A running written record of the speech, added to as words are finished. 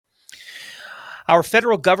Our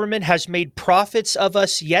federal government has made profits of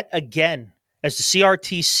us yet again as the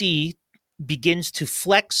CRTC begins to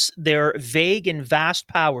flex their vague and vast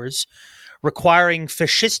powers, requiring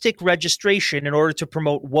fascistic registration in order to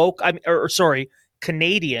promote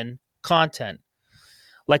Canadian content.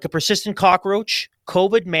 Like a persistent cockroach,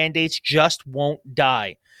 COVID mandates just won't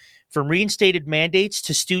die. From reinstated mandates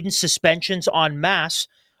to student suspensions en masse,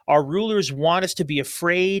 our rulers want us to be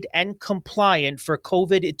afraid and compliant for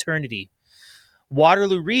COVID eternity.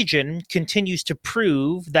 Waterloo Region continues to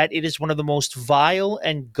prove that it is one of the most vile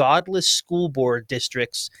and godless school board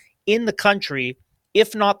districts in the country,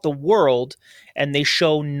 if not the world, and they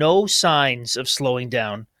show no signs of slowing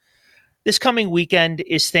down. This coming weekend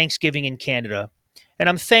is Thanksgiving in Canada, and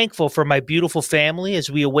I'm thankful for my beautiful family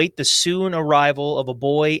as we await the soon arrival of a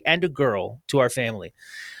boy and a girl to our family.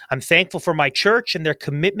 I'm thankful for my church and their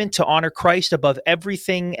commitment to honor Christ above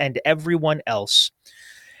everything and everyone else.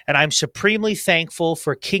 And I'm supremely thankful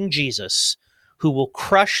for King Jesus, who will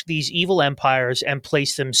crush these evil empires and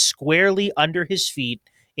place them squarely under his feet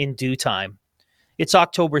in due time. It's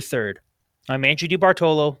October 3rd. I'm Andrew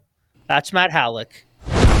DiBartolo. That's Matt Halleck.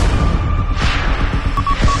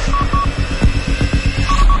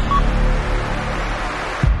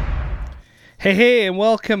 Hey, and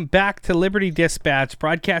welcome back to Liberty Dispatch,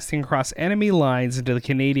 broadcasting across enemy lines into the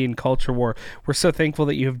Canadian culture war. We're so thankful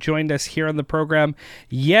that you have joined us here on the program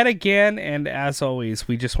yet again, and as always,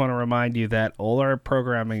 we just want to remind you that all our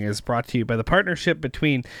programming is brought to you by the partnership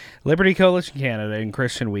between Liberty Coalition Canada and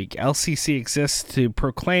Christian Week. LCC exists to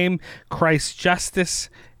proclaim Christ's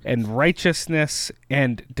justice and righteousness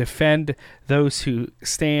and defend those who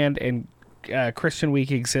stand, and Christian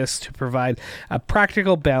Week exists to provide a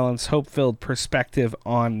practical, balanced, hope-filled perspective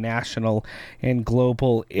on national and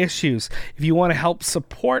global issues. If you want to help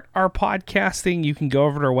support our podcasting, you can go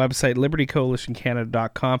over to our website,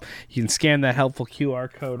 libertycoalitioncanada.com. You can scan that helpful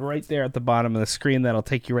QR code right there at the bottom of the screen. That'll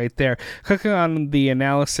take you right there. Click on the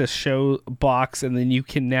analysis show box, and then you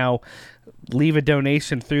can now leave a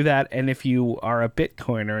donation through that. And if you are a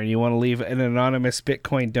Bitcoiner and you want to leave an anonymous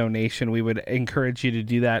Bitcoin donation, we would encourage you to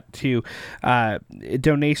do that too.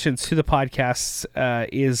 Donations to the podcasts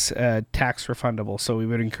is tax refundable, so we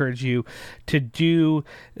would encourage you to do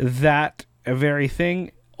that very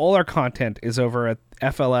thing. All our content is over at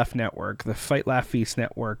FLF Network, the Fight Laugh Feast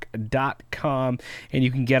Network.com, and you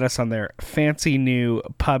can get us on their fancy new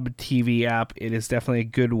Pub TV app. It is definitely a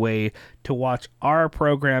good way to watch our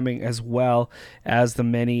programming as well as the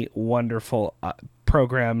many wonderful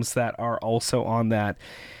programs that are also on that,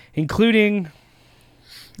 including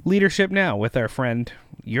Leadership Now with our friend,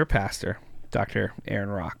 your pastor, Dr. Aaron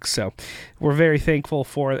Rock. So we're very thankful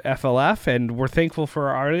for FLF, and we're thankful for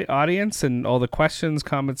our audience and all the questions,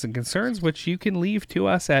 comments, and concerns, which you can leave to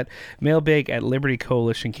us at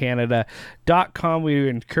mailbag@libertycoalitioncanada.com. We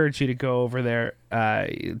encourage you to go over there,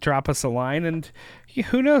 drop us a line, and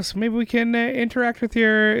who knows, maybe we can interact with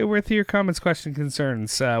your comments, questions,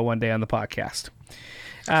 concerns one day on the podcast.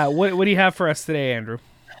 What do you have for us today, Andrew?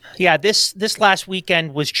 Yeah, this last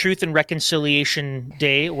weekend was Truth and Reconciliation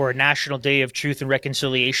Day, or National Day of Truth and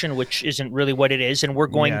Reconciliation, which isn't really what it is. And we're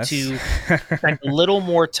going to spend a little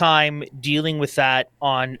more time dealing with that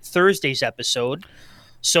on Thursday's episode.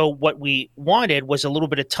 So what we wanted was a little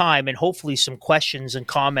bit of time and hopefully some questions and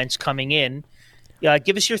comments coming in.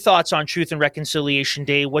 Give us your thoughts on Truth and Reconciliation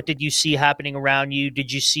Day. What did you see happening around you?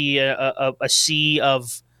 Did you see a sea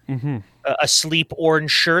of asleep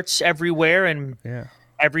orange shirts everywhere? And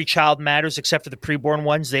every child matters except for the preborn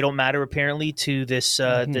ones. They don't matter apparently to this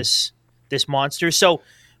this monster. So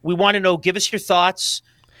we want to know, give us your thoughts,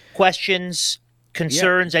 questions,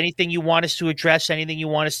 concerns, anything you want us to address, anything you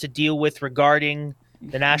want us to deal with regarding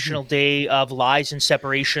the National Day of Lies and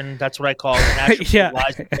Separation. That's what I call it, the National Day of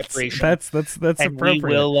Lies and Separation. That's and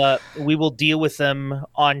appropriate. We will deal with them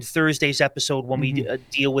on Thursday's episode when we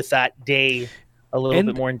deal with that day a little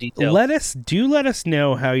bit more in detail. Let us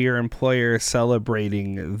know how your employer is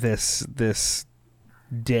celebrating this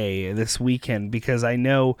day, this weekend, because I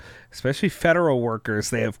know, especially federal workers,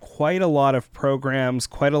 they have quite a lot of programs,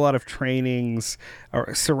 quite a lot of trainings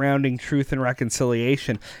surrounding truth and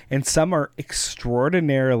reconciliation, and some are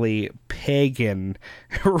extraordinarily pagan,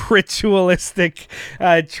 ritualistic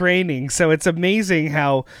training. So it's amazing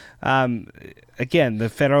how, again, the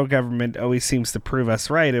federal government always seems to prove us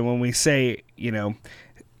right. And when we say,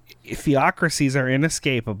 theocracies are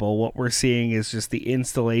inescapable. What we're seeing is just the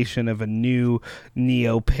installation of a new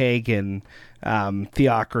neo-pagan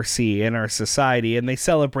theocracy in our society, and they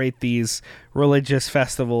celebrate these religious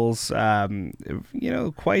festivals,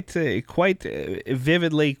 quite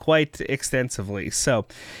vividly, quite extensively. So,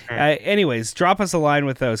 anyways, drop us a line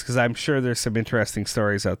with those, because I'm sure there's some interesting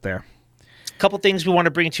stories out there. Couple things we want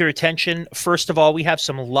to bring to your attention. First of all, we have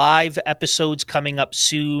some live episodes coming up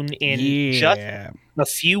soon in just a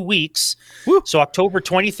few weeks. Woo. So October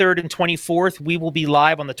 23rd and 24th, we will be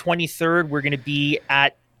live. On the 23rd, we're going to be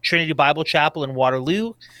at Trinity Bible Chapel in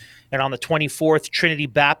Waterloo. And on the 24th, Trinity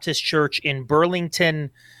Baptist Church in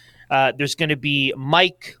Burlington. There's going to be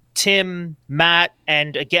Mike, Tim, Matt,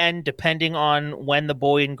 and again, depending on when the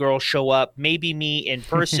boy and girl show up, maybe me in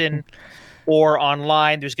person or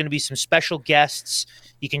online. There's going to be some special guests.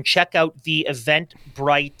 You can check out the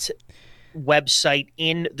Eventbrite website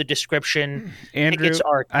in the description. Andrew, tickets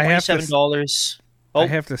are $27. I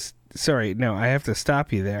have to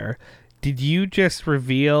stop you there. Did you just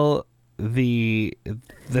reveal the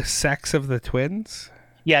sex of the twins?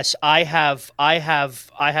 Yes, I have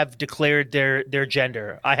declared their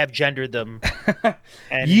gender. I have gendered them.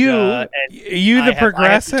 And, the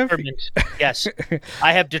progressive? Yes,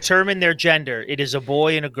 I have determined their gender. It is a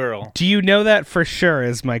boy and a girl. Do you know that for sure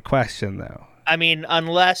is my question, though? I mean,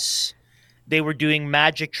 unless they were doing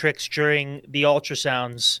magic tricks during the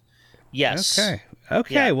ultrasounds, yes.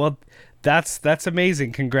 Okay. Yeah. Well, that's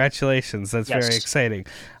amazing. Congratulations. That's very exciting.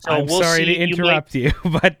 So I'm sorry to interrupt you,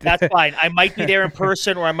 but that's fine. I might be there in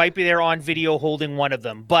person, or I might be there on video holding one of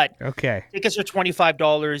them. But tickets are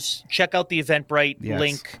 $25. Check out the Eventbrite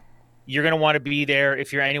link. You're going to want to be there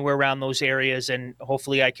if you're anywhere around those areas, and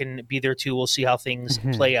hopefully I can be there too. We'll see how things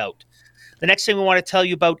play out. The next thing we want to tell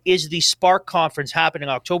you about is the Spark Conference happening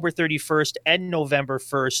October 31st and November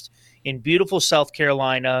 1st in beautiful South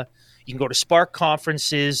Carolina. You can go to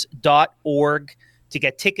sparkconferences.org to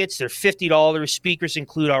get tickets. They're $50. Speakers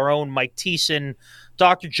include our own Mike Thiessen,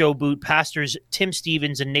 Dr. Joe Boot, pastors Tim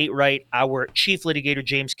Stevens and Nate Wright, our chief litigator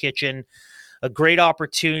James Kitchen. A great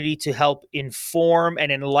opportunity to help inform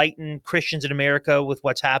and enlighten Christians in America with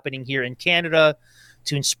what's happening here in Canada,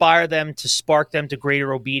 to inspire them, to spark them to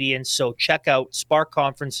greater obedience. So check out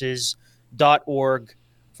sparkconferences.org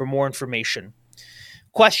for more information.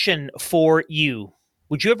 Question for you.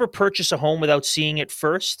 Would you ever purchase a home without seeing it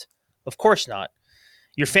first? Of course not.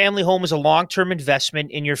 Your family home is a long-term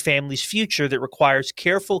investment in your family's future that requires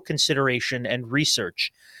careful consideration and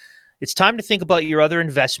research. It's time to think about your other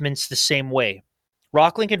investments the same way.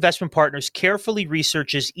 Rocklink Investment Partners carefully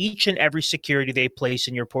researches each and every security they place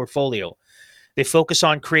in your portfolio. They focus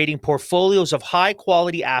on creating portfolios of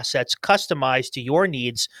high-quality assets customized to your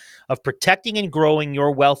needs of protecting and growing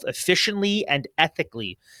your wealth efficiently and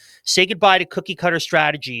ethically. Say goodbye to cookie-cutter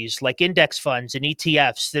strategies like index funds and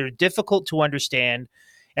ETFs that are difficult to understand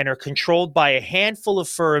and are controlled by a handful of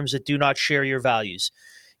firms that do not share your values.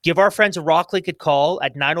 Give our friends a Rocklink a call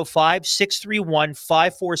at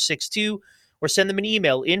 905-631-5462 or send them an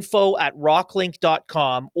email,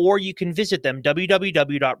 info@rocklink.com, or you can visit them,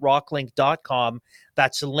 www.rocklink.com.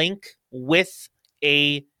 That's link with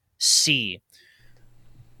a C.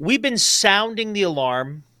 We've been sounding the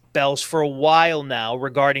alarm bells for a while now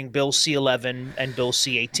regarding Bill C-11 and Bill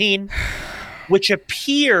C-18, which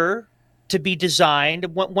appear to be designed,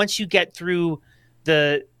 once you get through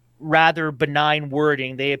the rather benign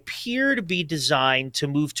wording, they appear to be designed to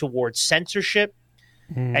move towards censorship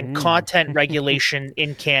and content regulation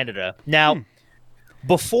in Canada. Now,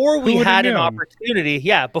 before we had an opportunity,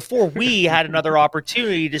 before we had another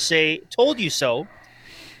opportunity to say, told you so,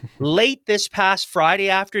 late this past Friday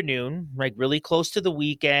afternoon, like really close to the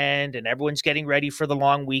weekend, and everyone's getting ready for the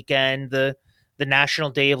long weekend, the National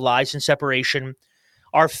Day of Lies and Separation,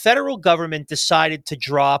 our federal government decided to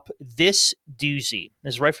drop this doozy.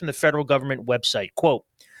 This is right from the federal government website. Quote,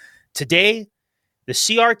 today, the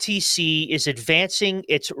CRTC is advancing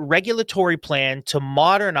its regulatory plan to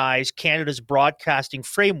modernize Canada's broadcasting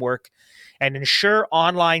framework and ensure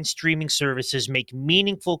online streaming services make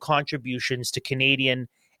meaningful contributions to Canadian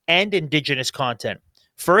and Indigenous content.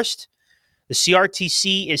 First, the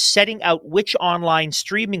CRTC is setting out which online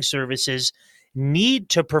streaming services need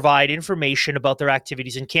to provide information about their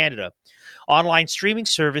activities in Canada. Online streaming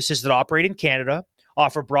services that operate in Canada,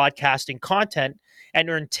 offer broadcasting content, and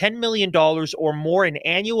earn $10 million or more in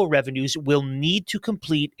annual revenues will need to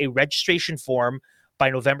complete a registration form by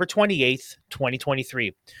November 28th,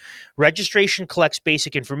 2023. Registration collects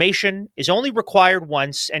basic information, is only required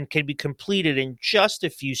once, and can be completed in just a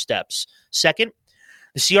few steps. Second,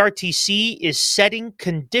 the CRTC is setting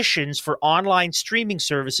conditions for online streaming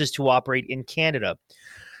services to operate in Canada.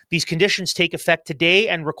 These conditions take effect today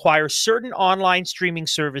and require certain online streaming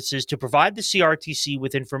services to provide the CRTC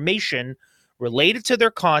with information related to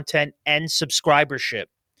their content and subscribership.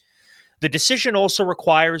 The decision also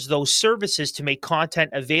requires those services to make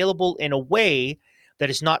content available in a way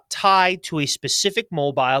that is not tied to a specific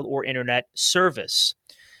mobile or internet service.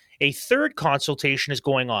 A third consultation is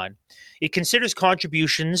going on. It considers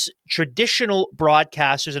contributions traditional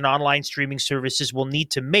broadcasters and online streaming services will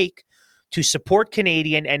need to make to support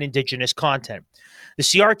Canadian and Indigenous content. The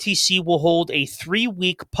CRTC will hold a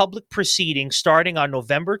 3-week public proceeding starting on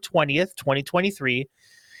November 20th, 2023,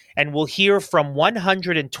 and will hear from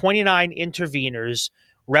 129 interveners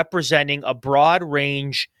representing a broad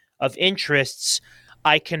range of interests.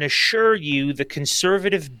 I can assure you the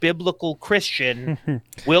conservative biblical Christian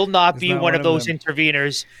will not be one of those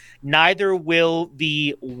interveners. Neither will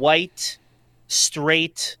the white,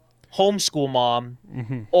 straight homeschool mom.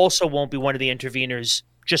 Also won't be one of the interveners.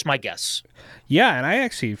 Just my guess. Yeah, and I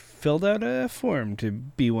actually filled out a form to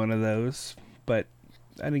be one of those, but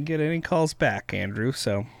I didn't get any calls back, Andrew,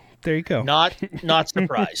 so there you go. Not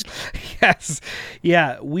surprised. Yes.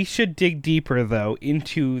 Yeah, we should dig deeper, though,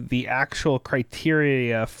 into the actual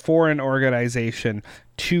criteria for an organization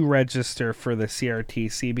to register for the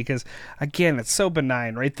CRTC, because, again, it's so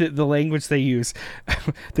benign, right? The language they use.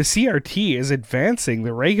 The CRT is advancing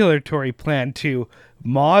the regulatory plan to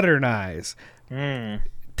modernize.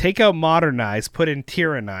 Take out modernize, put in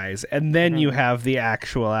tyrannize, and then you have the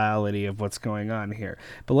actuality of what's going on here.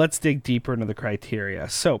 But let's dig deeper into the criteria.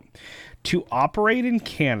 So, to operate in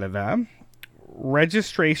Canada,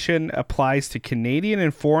 registration applies to Canadian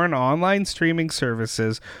and foreign online streaming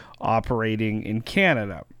services operating in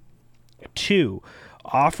Canada. 2,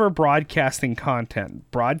 offer broadcasting content.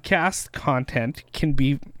 Broadcast content can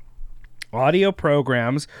be audio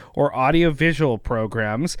programs or audiovisual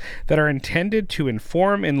programs that are intended to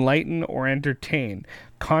inform, enlighten, or entertain.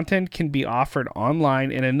 Content can be offered online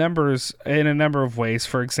in a number of ways.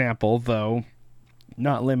 For example, though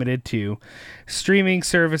not limited to streaming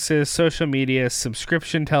services, social media,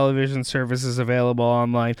 subscription television services available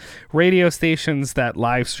online, radio stations that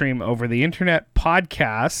live stream over the internet,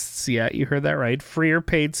 podcasts, yeah, you heard that right, free or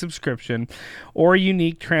paid subscription, or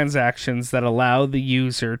unique transactions that allow the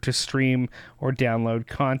user to stream or download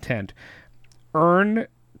content. Earn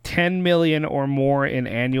 10 million or more in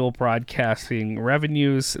annual broadcasting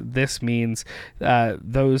revenues. This means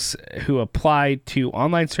those who apply to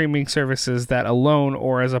online streaming services that alone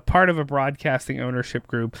or as a part of a broadcasting ownership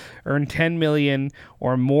group earn 10 million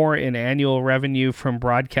or more in annual revenue from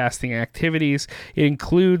broadcasting activities. It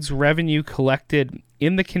includes revenue collected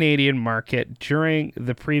in the Canadian market during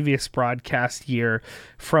the previous broadcast year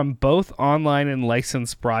from both online and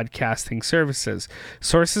licensed broadcasting services.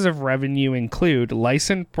 Sources of revenue include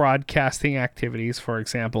licensed broadcasting activities, for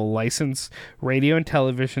example, licensed radio and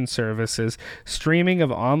television services, streaming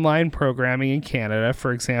of online programming in Canada,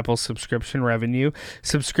 for example, subscription revenue,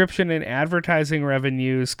 subscription and advertising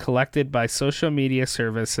revenues collected by social media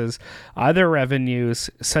services, other revenues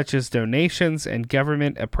such as donations and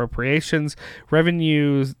government appropriations, revenue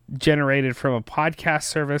generated from a podcast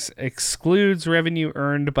service, excludes revenue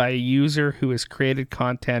earned by a user who has created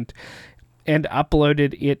content and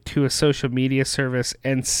uploaded it to a social media service,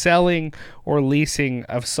 and selling or leasing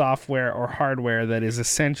of software or hardware that is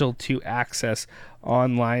essential to access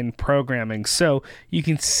online programming. So you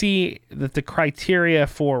can see that the criteria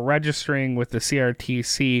for registering with the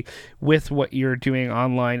CRTC with what you're doing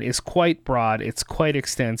online is quite broad, it's quite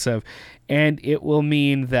extensive, and it will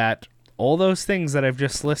mean that all those things that I've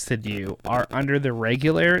just listed you are under the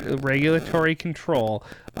regulatory control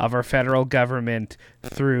of our federal government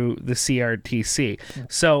through the CRTC.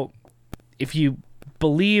 So if you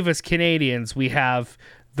believe as Canadians we have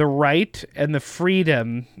the right and the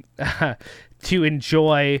freedom to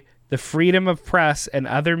enjoy the freedom of press and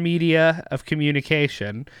other media of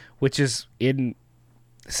communication, which is in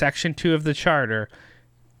Section 2 of the Charter,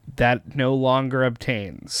 that no longer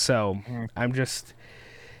obtains. So I'm just...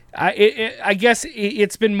 I guess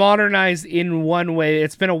it's been modernized in one way.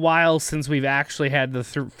 It's been a while since we've actually had the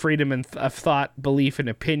freedom of thought, belief, and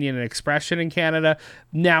opinion and expression in Canada.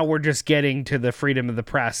 Now we're just getting to the freedom of the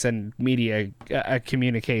press and media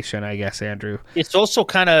communication, I guess, Andrew. It's also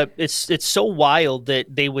kind of, it's so wild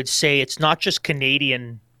that they would say it's not just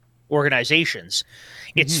Canadian organizations.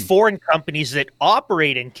 It's foreign companies that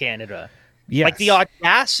operate in Canada. Yes. Like the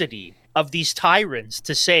audacity of these tyrants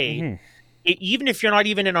to say... Even if you're not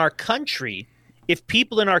even in our country, if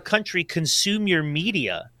people in our country consume your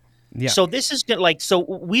media. Yeah. So this is like, so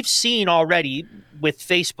we've seen already with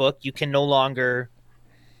Facebook, you can no longer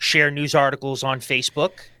share news articles on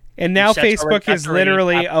Facebook. And now Facebook that's is already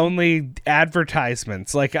literally happening. only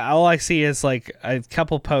advertisements. Like all I see is like a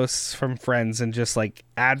couple posts from friends and just like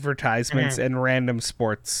advertisements and random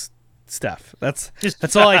sports stuff. That's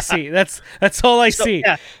all I see. That's all I see.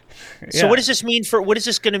 Yeah. So Yeah. what does this mean for? What is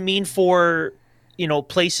this going to mean for?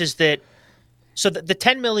 Places that. So the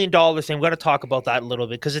 $10 million thing, we've got to talk about that a little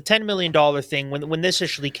bit, because the $10 million thing, when this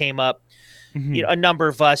initially came up, a number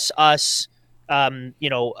of us,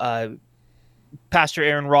 Pastor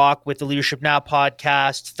Aaron Rock with the Leadership Now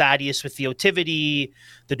podcast, Thaddeus with the Otivity,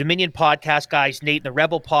 the Dominion podcast guys, Nate and the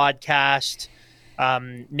Rebel podcast,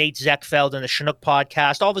 Nate Zeckfeld and the Chinook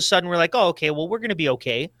podcast. All of a sudden, we're like, oh, okay, well, we're going to be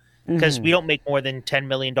okay because we don't make more than $10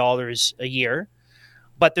 million a year.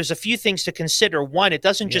 But there's a few things to consider. One, it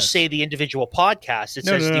doesn't just say the individual podcast. It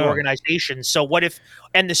says the organization. So what if,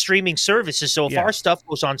 and the streaming services. So if our stuff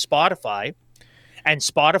goes on Spotify and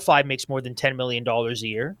Spotify makes more than $10 million a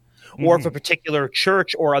year, or if a particular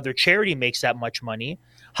church or other charity makes that much money,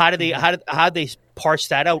 how do they parse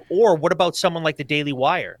that out? Or what about someone like the Daily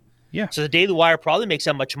Wire? Yeah. So the Daily Wire probably makes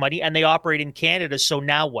that much money, and they operate in Canada. So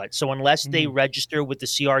now what? So unless they register with the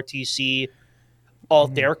CRTC, all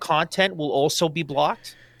their content will also be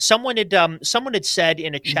blocked. Someone had said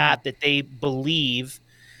in a chat that they believe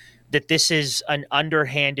that this is an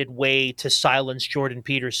underhanded way to silence Jordan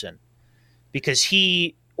Peterson, because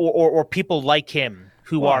he or people like him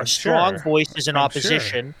who are strong voices in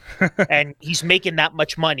opposition, and he's making that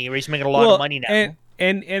much money, or he's making a lot of money now.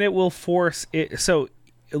 And it will force it. So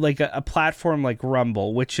like a platform like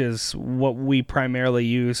Rumble, which is what we primarily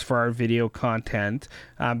use for our video content,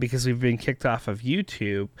 because we've been kicked off of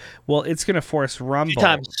YouTube. Well, it's going to force Rumble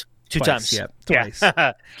Two times. Yeah, twice.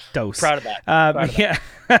 Dose. Proud of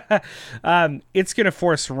that. It's going to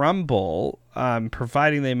force Rumble,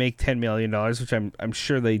 providing they make $10 million, which I'm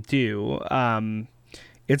sure they do.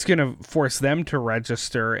 It's going to force them to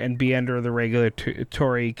register and be under the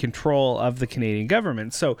regulatory control of the Canadian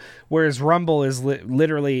government. So whereas Rumble is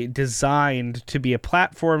literally designed to be a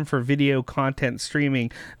platform for video content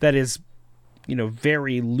streaming that is,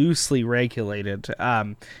 very loosely regulated,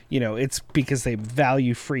 it's because they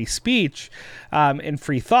value free speech and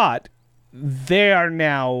free thought. They are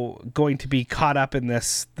now going to be caught up in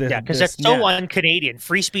this. Because that's so un-Canadian.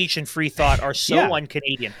 Free speech and free thought are so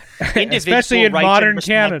un-Canadian. Especially in modern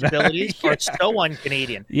Canada. Are so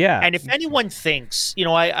un-Canadian. Yeah. And if anyone thinks, our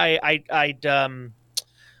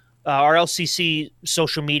LCC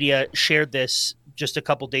social media shared this just a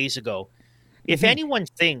couple days ago. If anyone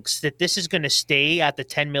thinks that this is going to stay at the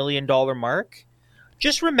 $10 million mark,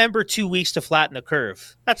 just remember 2 weeks to flatten the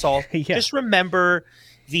curve. That's all. Just remember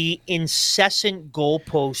the incessant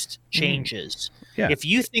goalpost changes. If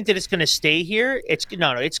you think that it's going to stay here, it's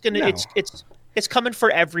coming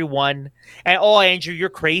for everyone. And Andrew, you're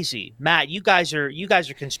crazy. Matt, you guys are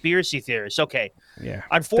conspiracy theorists. Okay. Yeah.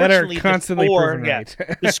 Unfortunately,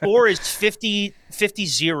 the score is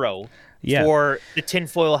 50-0 for the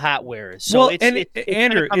tinfoil hat wearers. So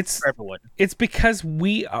Andrew, for everyone. It's because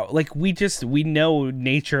we know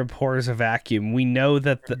nature abhors a vacuum. We know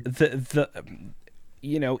that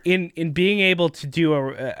in being able to do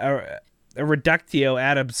a reductio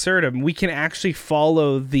ad absurdum, we can actually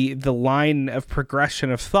follow the line of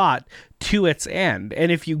progression of thought to its end.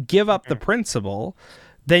 And if you give up the principle,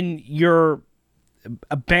 then you're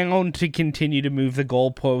bound to continue to move the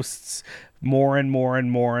goalposts more and more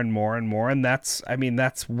and more and more and more. And that's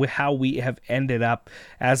how we have ended up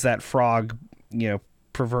as that frog,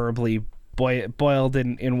 proverbially boiled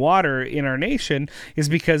in water in our nation, is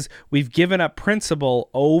because we've given up principle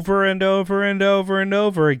over and over and over and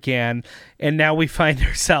over again, and now we find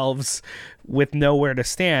ourselves with nowhere to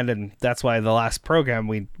stand. And that's why the last program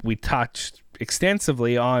we touched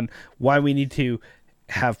extensively on why we need to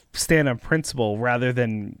stand on principle rather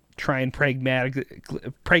than try and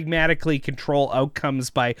pragmatically control outcomes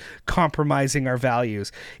by compromising our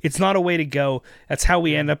values. It's not a way to go. That's how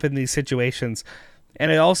we end up in these situations.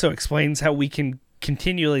 And it also explains how we can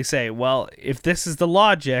continually say, well, if this is the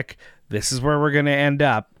logic, this is where we're going to end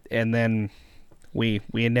up. And then we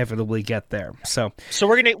inevitably get there. So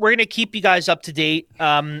we're gonna keep you guys up to date.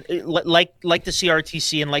 Like the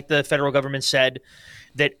CRTC and like the federal government said,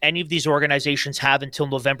 that any of these organizations have until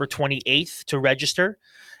November 28th to register.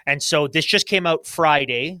 And so this just came out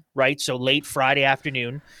Friday, right? So late Friday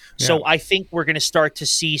afternoon. Yeah. So I think we're going to start to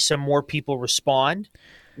see some more people respond,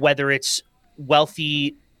 whether it's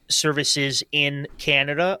wealthy services in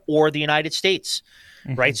Canada or the United States,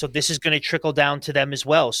 right? So this is going to trickle down to them as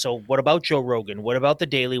well. So what about Joe Rogan? What about the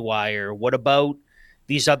Daily Wire? What about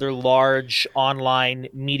these other large online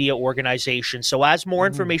media organizations? So as more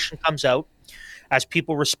information comes out, as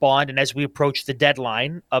people respond and as we approach the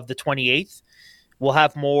deadline of the 28th, we'll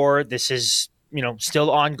have more. This is,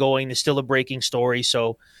 still ongoing. There's still a breaking story.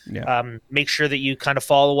 So make sure that you kind of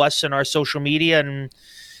follow us in our social media and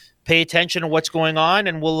pay attention to what's going on,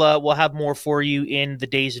 and we'll have more for you in the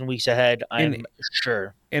days and weeks ahead, I'm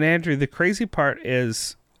sure. And Andrew, the crazy part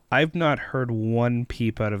is I've not heard one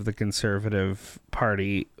peep out of the Conservative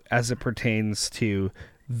Party as it pertains to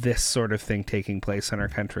this sort of thing taking place in our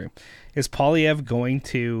country. Is Poilievre going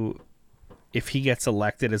to, if he gets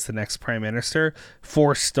elected as the next prime minister,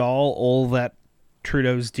 forestall all that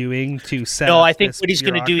Trudeau's doing to set up I think this what he's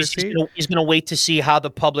going to do is he's going to wait to see how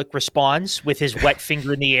the public responds with his wet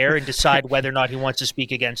finger in the air and decide whether or not he wants to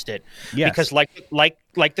speak against it. Yes. Because like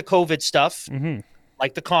the COVID stuff,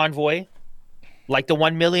 like the convoy, like the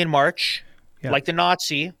 1 million march, like the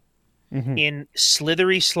Nazi, in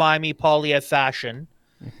slithery, slimy Poilievre fashion,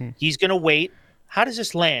 he's going to wait. How does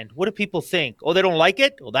this land? What do people think? Oh, they don't like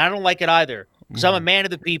it? Well, I don't like it either, because I'm a man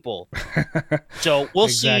of the people. So we'll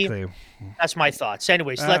see. That's my thoughts.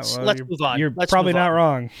 Anyways, let's move on. You're probably not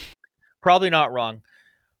wrong. Probably not wrong.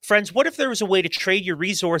 Friends, what if there was a way to trade your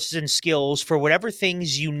resources and skills for whatever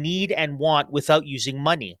things you need and want without using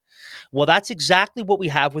money? Well, that's exactly what we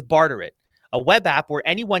have with Barter It, a web app where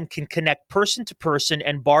anyone can connect person to person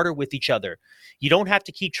and barter with each other. You don't have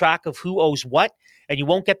to keep track of who owes what, and you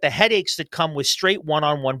won't get the headaches that come with straight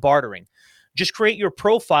one-on-one bartering. Just create your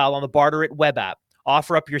profile on the Barter It web app.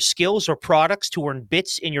 Offer up your skills or products to earn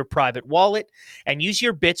bits in your private wallet, and use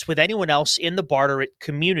your bits with anyone else in the Barter It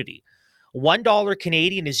community. $1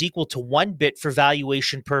 Canadian is equal to 1 bit for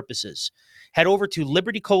valuation purposes. Head over to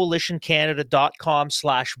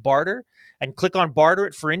libertycoalitioncanada.com/barter and click on Barter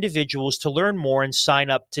It for individuals to learn more and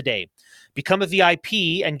sign up today. Become a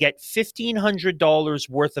VIP and get $1,500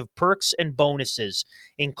 worth of perks and bonuses,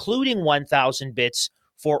 including 1,000 bits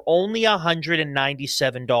for only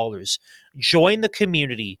 $197. Join the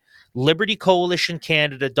community,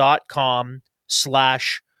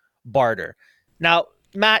 libertycoalitioncanada.com/barter. Now,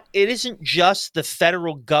 Matt, it isn't just the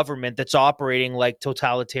federal government that's operating like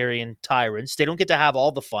totalitarian tyrants. They don't get to have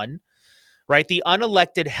all the fun, right? The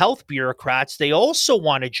unelected health bureaucrats, they also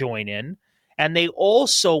want to join in, and they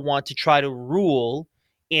also want to try to rule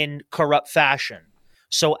in corrupt fashion.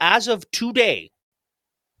 So as of today,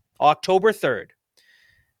 October 3rd,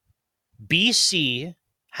 BC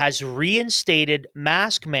has reinstated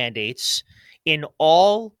mask mandates in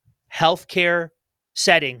all healthcare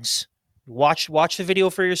settings. Watch the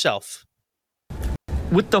video for yourself.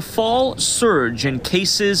 With the fall surge in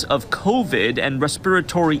cases of COVID and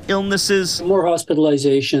respiratory illnesses, more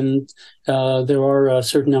hospitalization, there are a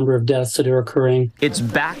certain number of deaths that are occurring. It's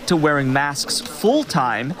back to wearing masks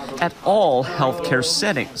full-time at all healthcare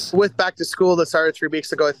settings. With back to school that started 3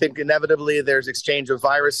 weeks ago, I think inevitably there's exchange of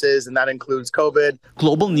viruses, and that includes COVID.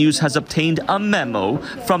 Global News has obtained a memo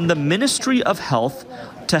from the Ministry of Health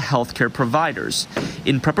to healthcare providers.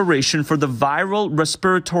 In preparation for the viral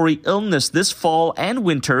respiratory illness this fall and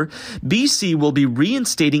winter, BC will be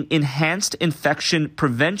reinstating enhanced infection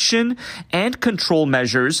prevention and control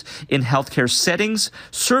measures in healthcare settings,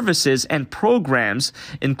 services, and programs,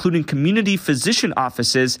 including community physician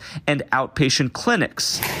offices and outpatient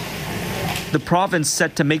clinics. The province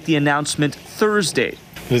set to make the announcement Thursday.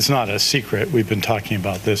 It's not a secret. We've been talking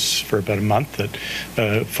about this for about a month, that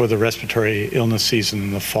for the respiratory illness season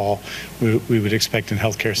in the fall, we would expect in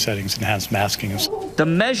healthcare settings enhanced masking. The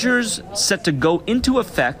measures set to go into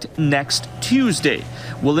effect next Tuesday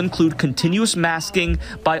will include continuous masking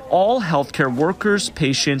by all healthcare workers,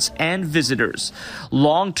 patients, and visitors.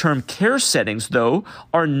 Long-term care settings, though,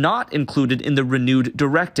 are not included in the renewed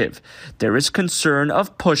directive. There is concern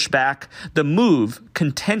of pushback, the move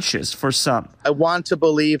contentious for some. I want to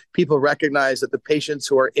believe people recognize that the patients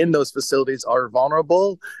who are in those facilities are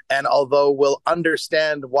vulnerable, and although we'll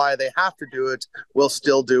understand why they have to do it, we'll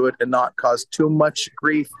still do it and not cause too much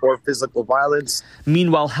grief or physical violence.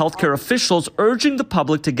 Meanwhile, healthcare officials urging the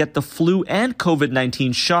public to get the flu and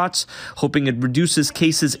COVID-19 shots, hoping it reduces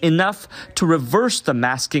cases enough to reverse the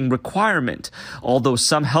masking requirement. Although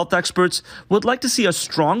some health experts would like to see a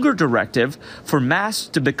stronger directive for masks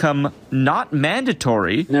to become not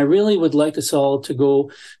mandatory. And I really would like us all to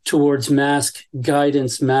go towards mask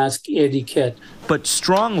guidance, mask etiquette, but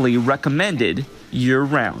strongly recommended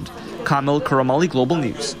year-round. Kamil Karamali, Global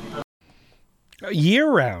News.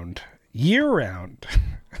 Year-round.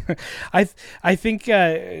 I think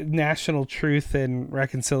National Truth and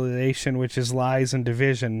Reconciliation, which is Lies and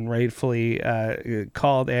Division, rightfully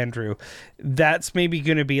called, Andrew, that's maybe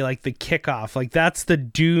going to be like the kickoff. Like that's the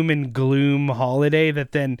doom and gloom holiday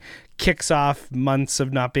that then kicks off months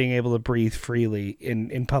of not being able to breathe freely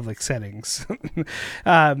in public settings.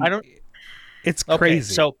 I don't. It's Okay,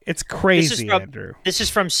 crazy. so it's crazy, Andrew. This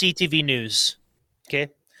is from CTV News.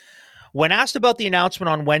 Okay. When asked about the announcement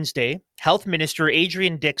on Wednesday, Health Minister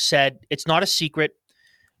Adrian Dix said, "It's not a secret.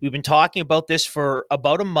 We've been talking about this for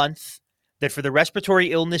about a month, that for the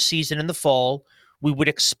respiratory illness season in the fall, we would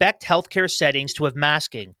expect healthcare settings to have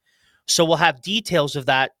masking. So we'll have details of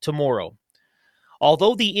that tomorrow.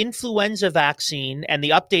 Although the influenza vaccine and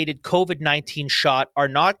the updated COVID-19 shot are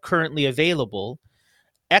not currently available,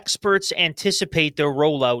 experts anticipate their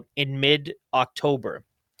rollout in mid-October.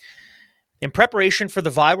 In preparation for the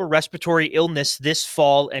viral respiratory illness this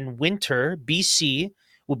fall and winter, BC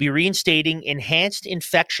will be reinstating enhanced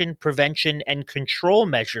infection prevention and control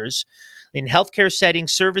measures in healthcare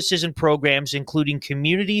settings, services, and programs, including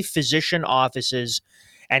community physician offices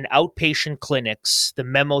and outpatient clinics," the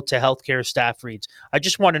memo to healthcare staff reads. I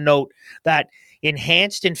just want to note that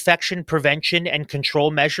enhanced infection prevention and control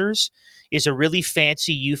measures is a really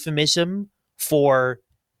fancy euphemism for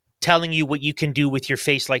telling you what you can do with your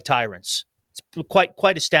face like tyrants. It's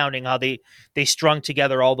quite astounding how they strung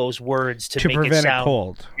together all those words to make prevent it sound a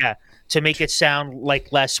cold. Yeah, to make it sound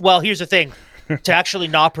like less. Well, here's the thing: to actually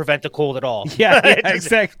not prevent the cold at all. Yeah,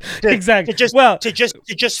 exactly. To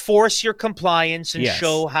just force your compliance and Yes.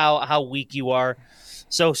 show how weak you are.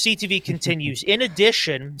 So CTV continues. In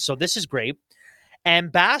addition, so this is great.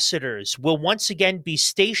 Ambassadors will once again be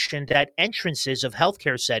stationed at entrances of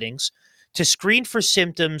healthcare settings to screen for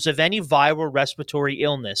symptoms of any viral respiratory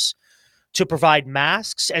illness, to provide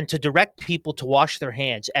masks, and to direct people to wash their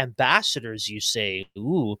hands. Ambassadors, you say?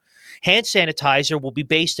 Ooh. Hand sanitizer will be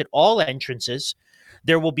based at all entrances.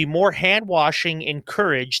 There will be more hand washing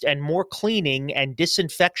encouraged, and more cleaning and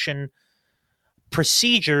disinfection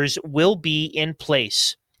procedures will be in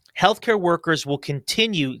place. Healthcare workers will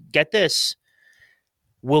continue, get this,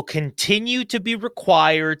 will continue to be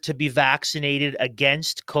required to be vaccinated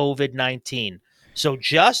against COVID-19. So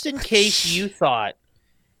just in case you thought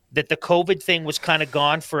that the COVID thing was kind of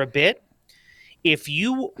gone for a bit, if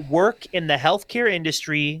you work in the healthcare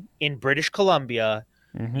industry in British Columbia,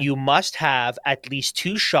 you must have at least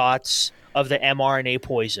 2 shots of the mRNA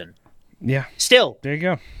poison. Yeah. Still. There you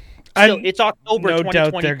go. Still, it's October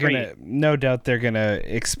 2023. No doubt they're gonna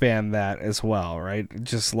expand that as well, right?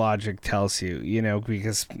 Just logic tells you,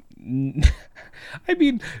 because I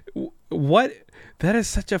mean, what? That is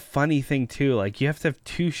such a funny thing too. Like you have to have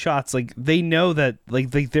 2 shots. Like they know that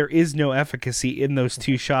like there is no efficacy in those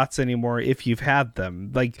 2 shots anymore if you've had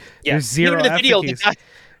them. Like there's zero Even in the video, efficacy.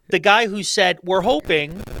 the guy who said, "We're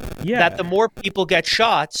hoping that the more people get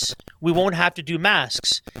shots, we won't have to do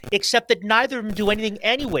masks," except that neither of them do anything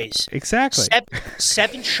anyways. Exactly.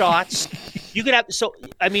 7 shots. You could have. So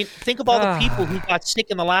I mean, think of all the people who got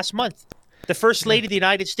sick in the last month. The First Lady of the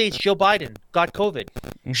United States, Jill Biden, got COVID.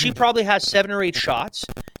 She probably has 7 or 8 shots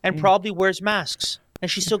and probably wears masks, and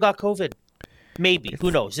she still got COVID. Maybe. Who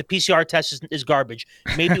knows? The PCR test is garbage.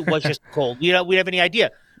 Maybe it was just cold. We don't have any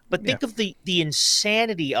idea. But think of the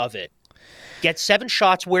insanity of it. Get 7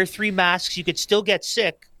 shots, wear 3 masks. You could still get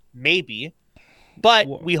sick, maybe.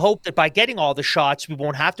 But we hope that by getting all the shots, we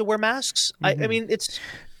won't have to wear masks. I mean, it's...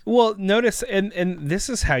 Well, notice, and this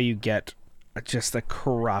is how you get just a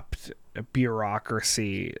corrupt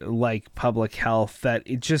bureaucracy like public health, that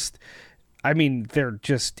it just, I mean, they're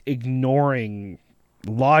just ignoring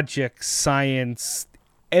logic, science,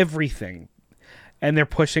 everything. And they're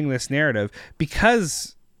pushing this narrative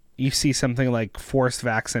because you see something like forced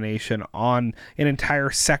vaccination on an entire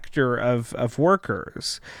sector of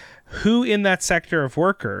workers. Who in that sector of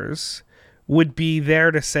workers would be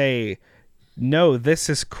there to say, no, this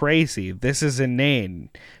is crazy, this is inane,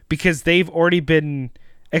 because they've already been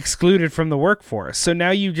excluded from the workforce. So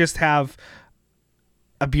now you just have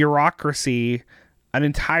a bureaucracy, an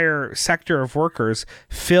entire sector of workers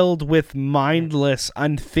filled with mindless,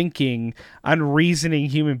 unthinking, unreasoning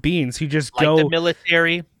human beings who just go... Like the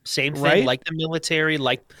military, same thing, right? Like the military,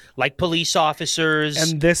 like police officers.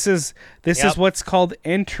 And this is what's called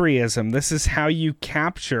entryism. This is how you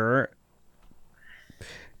capture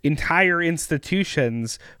entire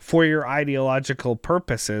institutions for your ideological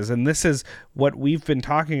purposes. And this is what we've been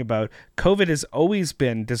talking about. COVID has always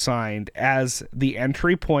been designed as the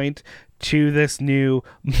entry point to this new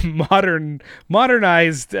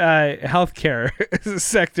modernized healthcare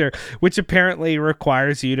sector, which apparently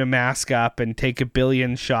requires you to mask up and take 1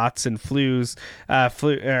 billion shots and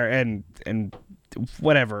and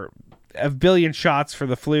whatever, 1 billion shots for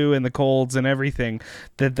the flu and the colds and everything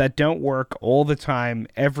that don't work all the time,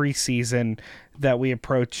 every season that we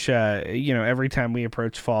approach, every time we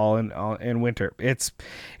approach fall and winter. It's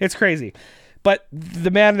crazy. But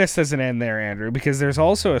the madness doesn't end there, Andrew, because there's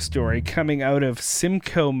also a story coming out of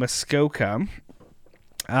Simcoe, Muskoka,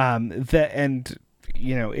 it's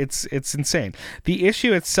insane. The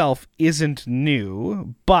issue itself isn't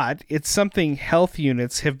new, but it's something health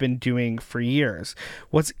units have been doing for years.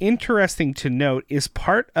 What's interesting to note is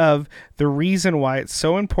part of the reason why it's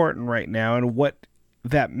so important right now, and what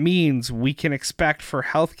that means we can expect for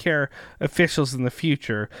healthcare officials in the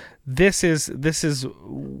future. This is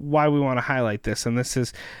why we want to highlight this, and this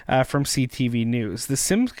is from CTV News. The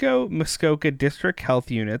Simcoe Muskoka District Health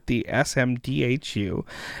Unit, the SMDHU,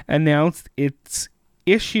 announced it's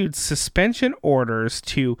issued suspension orders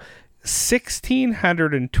to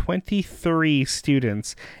 1,623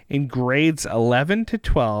 students in grades 11 to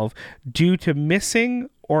 12 due to missing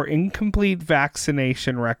or incomplete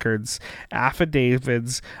vaccination records,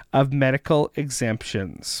 affidavits of medical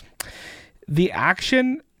exemptions. The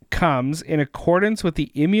action comes in accordance with the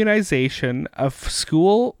Immunization of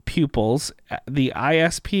School Pupils, the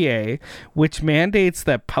ISPA, which mandates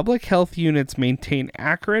that public health units maintain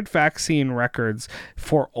accurate vaccine records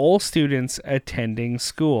for all students attending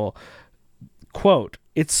school. Quote,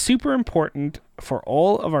 "It's super important for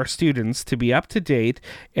all of our students to be up to date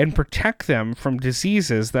and protect them from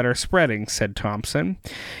diseases that are spreading," said Thompson.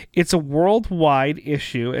 "It's a worldwide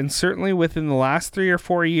issue, and certainly within the last 3 or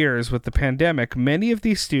 4 years with the pandemic, many of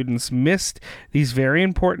these students missed these very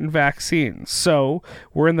important vaccines. So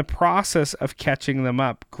we're in the process of catching them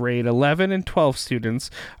up. Grade 11 and 12 students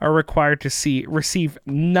are required to receive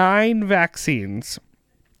 9 vaccines,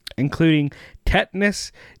 including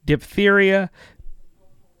tetanus, diphtheria,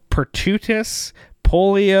 pertussis,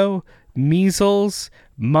 polio, measles,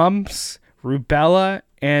 mumps, rubella,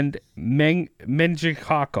 and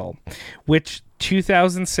meningococcal, which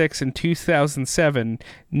 2006 and 2007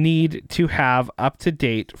 need to have up to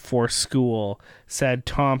date for school," said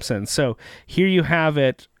Thompson. So here you have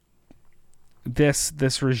it.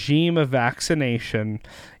 This regime of vaccination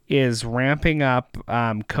is ramping up.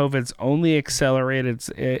 COVID's only accelerated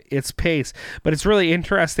its pace. But it's really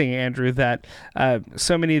interesting, Andrew, that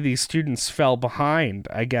so many of these students fell behind,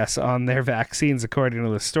 I guess, on their vaccines, according to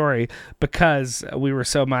the story, because we were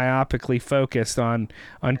so myopically focused on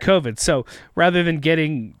COVID. So rather than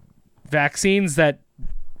getting vaccines that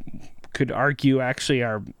could argue actually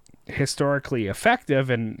are historically effective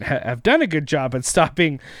and have done a good job at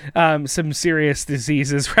stopping some serious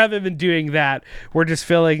diseases, rather than doing that, we're just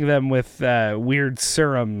filling them with weird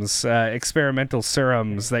serums, experimental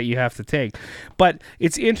serums that you have to take. But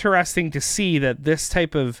it's interesting to see that this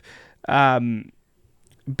type of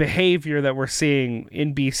behavior that we're seeing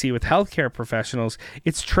in BC with healthcare professionals,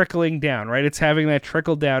 it's trickling down, right? It's having that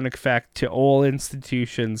trickle down effect to all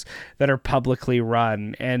institutions that are publicly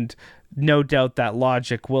run. And no doubt that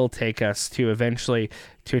logic will take us to eventually,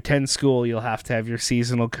 to attend school, you'll have to have your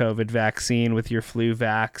seasonal COVID vaccine with your flu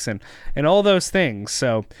vax and all those things.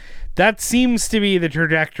 So that seems to be the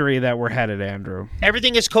trajectory that we're headed, Andrew.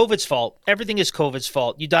 Everything is COVID's fault. Everything is COVID's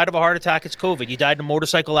fault. You died of a heart attack, it's COVID. You died in a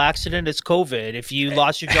motorcycle accident, it's COVID. If you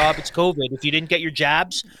lost your job, it's COVID. If you didn't get your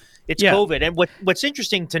jabs, it's COVID. And what's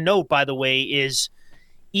interesting to note, by the way, is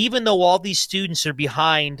even though all these students are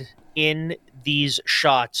behind in these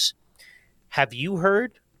shots, have you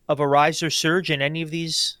heard of a rise or surge in any of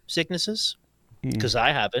these sicknesses? Because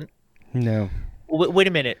I haven't. No. Wait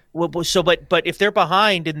a minute. So, but if they're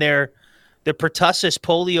behind in their pertussis,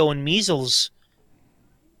 polio, and measles,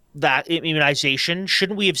 that immunization,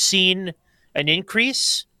 shouldn't we have seen an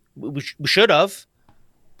increase? We should have,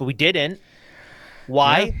 but we didn't.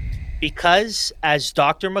 Why? Yeah. Because, as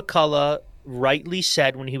Dr. McCullough rightly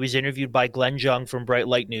said when he was interviewed by Glenn Jung from Bright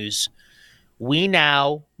Light News, we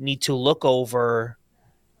now need to look over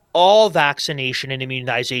all vaccination and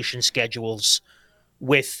immunization schedules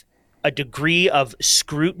with a degree of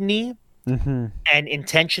scrutiny and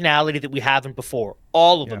intentionality that we haven't before.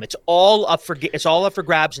 All of them. It's all up for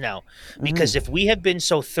grabs now. Because if we have been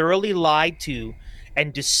so thoroughly lied to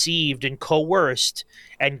and deceived and coerced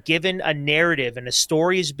and given a narrative and a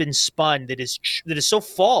story has been spun that is so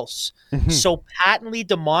false, so patently,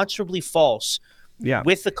 demonstrably false,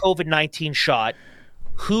 with the COVID-19 shot,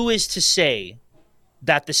 who is to say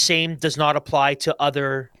that the same does not apply to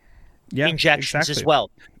other injections as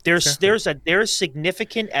well? There's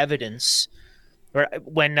significant evidence.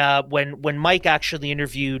 When Mike actually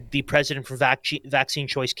interviewed the president for Vaccine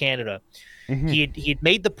Choice Canada, he had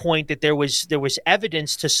made the point that there was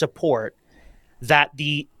evidence to support that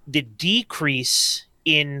the decrease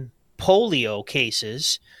in polio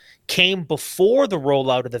cases came before the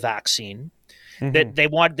rollout of the vaccine. That they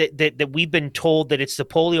wanted that we've been told that it's the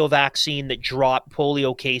polio vaccine that dropped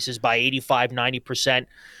polio cases by 85-90%,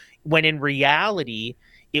 when in reality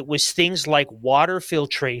it was things like water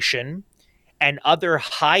filtration and other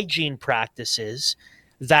hygiene practices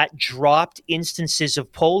that dropped instances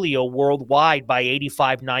of polio worldwide by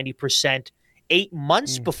 85-90% 8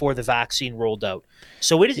 months before the vaccine rolled out.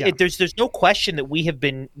 So there's no question that we've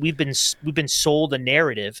been sold a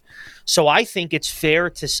narrative. So I think it's fair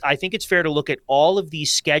to look at all of these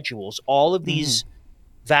schedules, all of these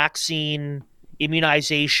vaccine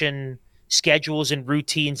immunization schedules and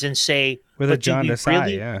routines, and say,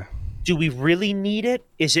 do we really need it?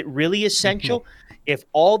 Is it really essential? If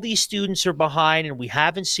all these students are behind and we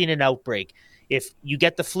haven't seen an outbreak, if you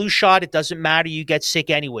get the flu shot, it doesn't matter, you get sick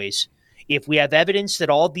anyways. If we have evidence that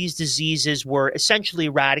all these diseases were essentially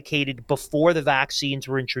eradicated before the vaccines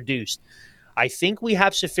were introduced, I think we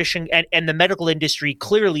have sufficient, and the medical industry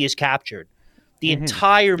clearly is captured. The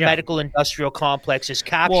entire medical industrial complex is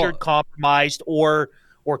captured, compromised, or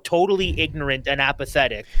totally ignorant and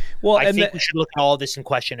apathetic. I think we should look at all this and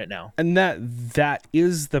question it now. And that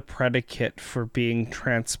is the predicate for being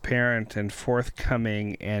transparent and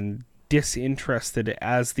forthcoming and disinterested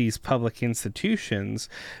as these public institutions,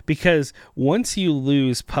 because once you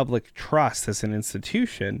lose public trust as an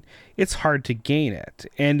institution, it's hard to gain it.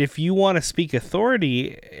 And if you want to speak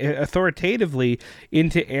authoritatively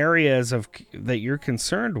into areas that you're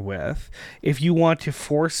concerned with, if you want to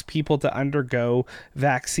force people to undergo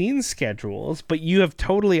vaccine schedules, but you have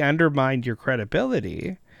totally undermined your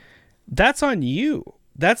credibility, that's on you.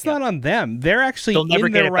 That's not on them. They're actually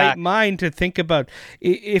in their right mind to think about,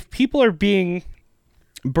 if people are being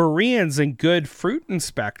Bereans and good fruit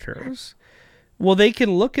inspectors, well, they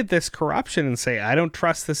can look at this corruption and say, I don't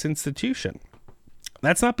trust this institution.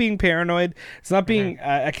 That's not being paranoid. It's not being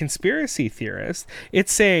a conspiracy theorist.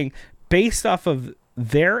 It's saying, based off of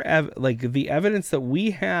the evidence that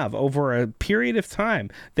we have over a period of time,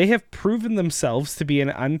 they have proven themselves to be an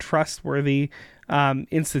untrustworthy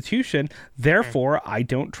institution. Therefore, I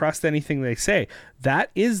don't trust anything they say.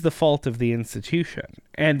 That is the fault of the institution.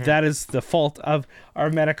 And that is the fault of our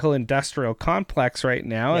medical industrial complex right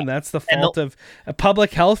now. And that's the fault of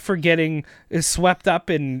public health for getting swept up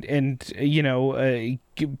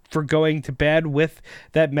for going to bed with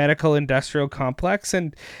that medical industrial complex.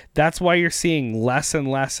 And that's why you're seeing less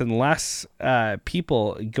and less and less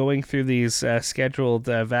people going through these scheduled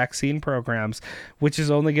vaccine programs, which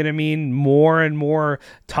is only going to mean more and more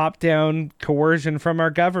top-down coercion from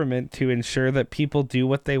our government to ensure that people do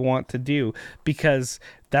what they want to do, because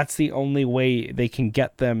that's the only way they can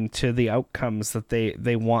get them to the outcomes that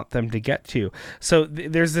they want them to get to. So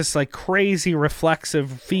there's this like crazy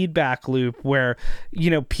reflexive feedback loop where,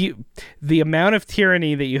 the amount of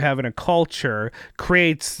tyranny that you have in a culture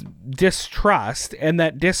creates distrust, and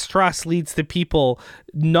that distrust leads to people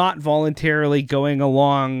not voluntarily going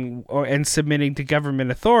along and submitting to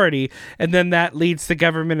government authority. And then that leads to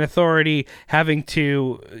government authority having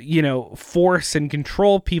to, force and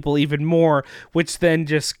control people even more, which then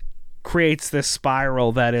just creates this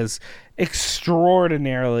spiral that is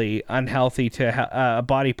extraordinarily unhealthy to a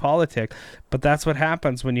body politic. But that's what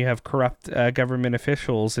happens when you have corrupt government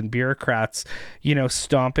officials and bureaucrats,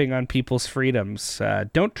 stomping on people's freedoms.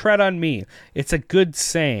 Don't tread on me. It's a good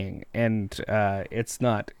saying, and it's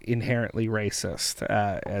not inherently racist,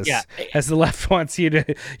 as the left wants you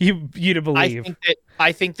to believe.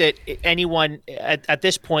 I think that anyone at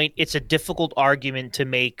this point, it's a difficult argument to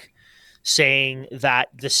make, saying that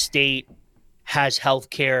the state has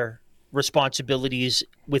healthcare responsibilities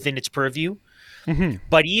within its purview.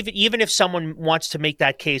 But even if someone wants to make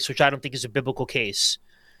that case, which I don't think is a biblical case,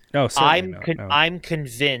 I'm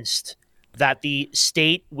convinced that the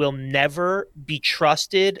state will never be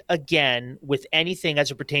trusted again with anything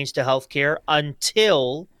as it pertains to healthcare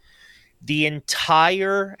until the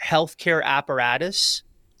entire healthcare apparatus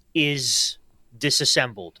is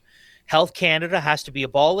disassembled. Health Canada has to be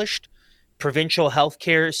abolished. Provincial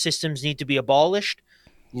healthcare systems need to be abolished.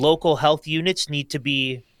 Local health units need to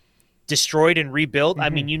be destroyed and rebuilt. I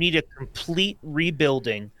mean, you need a complete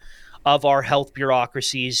rebuilding of our health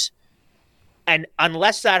bureaucracies. And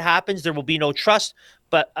unless that happens, there will be no trust.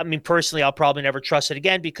 But I mean, personally, I'll probably never trust it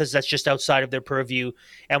again because that's just outside of their purview.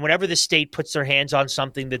 And whenever the state puts their hands on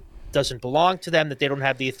something that doesn't belong to them, that they don't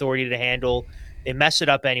have the authority to handle, they mess it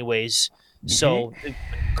up anyways. So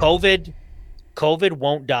COVID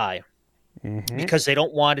won't die because they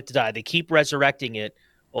don't want it to die. They keep resurrecting it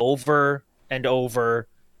over and over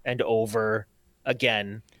and over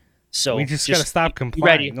again. So we just got to stop complying.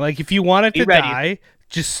 Ready. Like, if you want it to ready. die,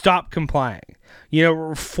 just stop complying.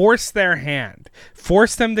 Force their hand.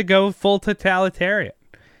 Force them to go full totalitarian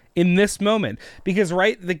in this moment. Because,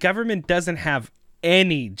 the government doesn't have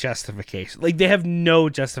any justification. Like, they have no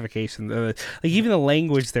justification. Like, even the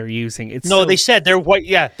language they're using. They said there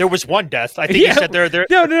was one death. I think he said there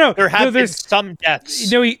no. There have been some deaths.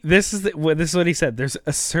 This is what he said. There's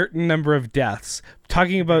a certain number of deaths.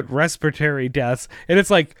 Talking about respiratory deaths, and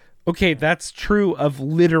it's like, okay, that's true of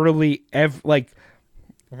literally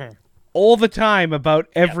all the time about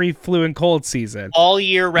every flu and cold season. All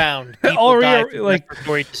year round. People die from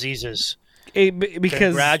respiratory diseases. Because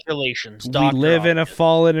congratulations, we Dr. live in a Hopkins.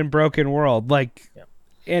 fallen and broken world.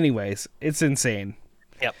 Anyways, it's insane.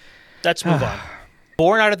 Yep. Let's move on.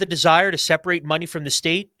 Born out of the desire to separate money from the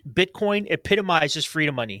state, Bitcoin epitomizes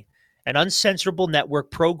freedom money, an uncensorable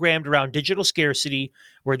network programmed around digital scarcity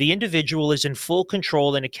where the individual is in full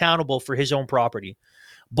control and accountable for his own property.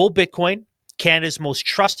 Bull Bitcoin, Canada's most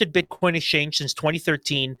trusted Bitcoin exchange since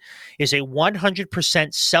 2013, is a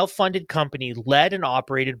 100% self-funded company led and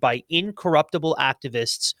operated by incorruptible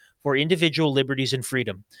activists for individual liberties and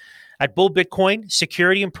freedom. At Bull Bitcoin,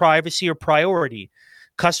 security and privacy are priority.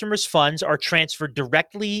 Customers' funds are transferred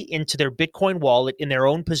directly into their Bitcoin wallet in their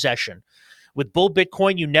own possession. With Bull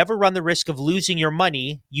Bitcoin, you never run the risk of losing your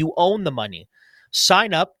money. You own the money.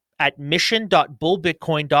 Sign up at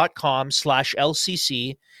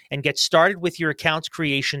mission.bullbitcoin.com/LCC and get started with your account's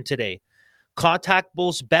creation today. Contact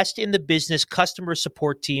Bull's best in the business customer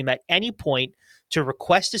support team at any point to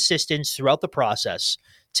request assistance throughout the process.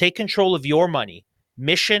 Take control of your money.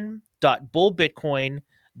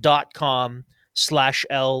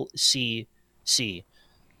 mission.bullbitcoin.com/LCC.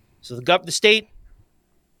 So the state,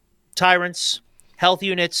 tyrants, health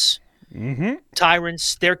units,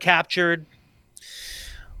 tyrants, they're captured.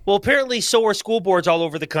 Well, apparently so are school boards all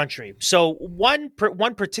over the country. So one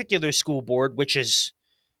particular school board, which is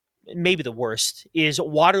maybe the worst, is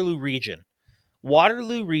Waterloo Region.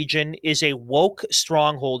 Waterloo Region is a woke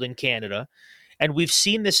stronghold in Canada, and we've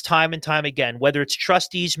seen this time and time again, whether it's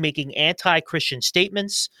trustees making anti-Christian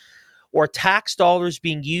statements or tax dollars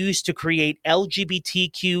being used to create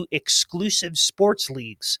LGBTQ exclusive sports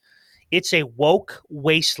leagues. It's a woke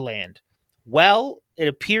wasteland. Well, it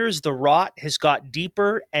appears the rot has got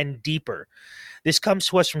deeper and deeper. This comes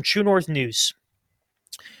to us from True North News.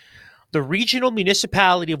 The regional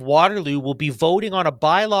municipality of Waterloo will be voting on a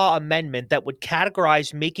bylaw amendment that would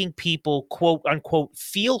categorize making people, quote unquote,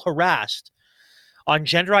 feel harassed on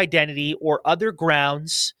gender identity or other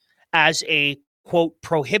grounds as a, quote,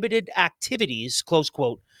 prohibited activities, close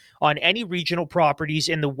quote, on any regional properties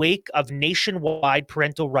in the wake of nationwide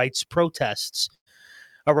parental rights protests.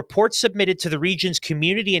 A report submitted to the region's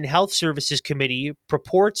Community and Health Services Committee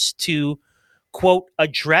purports to, quote,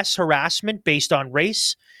 address harassment based on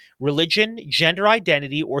race, religion, gender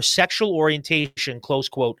identity, or sexual orientation, close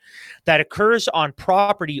quote, that occurs on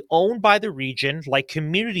property owned by the region, like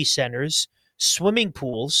community centers, swimming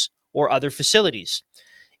pools, or other facilities.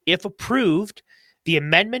 If approved, the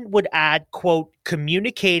amendment would add, quote,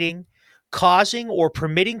 communicating, causing, or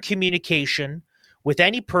permitting communication with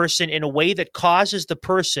any person in a way that causes the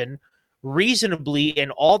person reasonably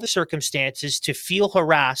in all the circumstances to feel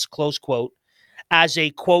harassed, close quote, as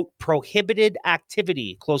a, quote, prohibited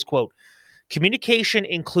activity, close quote. Communication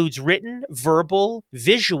includes written, verbal,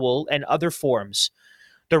 visual, and other forms.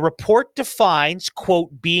 The report defines,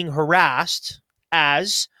 quote, being harassed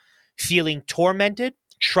as feeling tormented,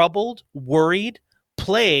 troubled, worried,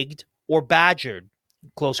 plagued, or badgered,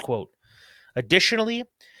 close quote. Additionally,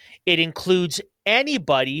 it includes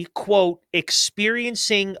anybody, quote,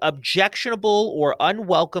 experiencing objectionable or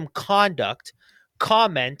unwelcome conduct,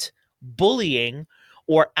 comment, bullying,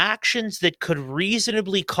 or actions that could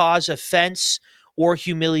reasonably cause offense or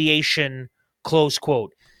humiliation, close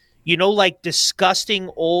quote. You know, like disgusting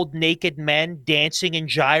old naked men dancing and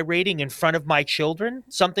gyrating in front of my children?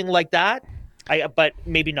 Something like that? But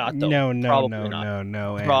maybe not, though. No, Probably not.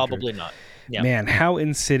 Andrew. Probably not. Yeah. Man, how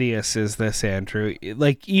insidious is this, Andrew?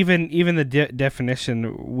 Like even the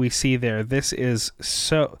definition we see there, this is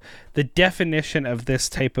so. The definition of this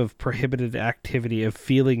type of prohibited activity of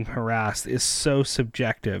feeling harassed is so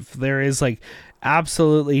subjective. There is like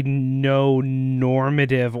absolutely no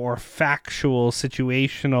normative or factual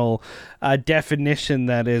situational definition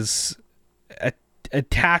that is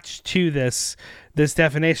attached to this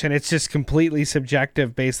definition. It's just completely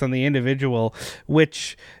subjective based on the individual,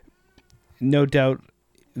 which no doubt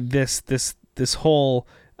this whole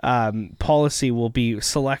policy will be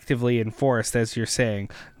selectively enforced, as you're saying,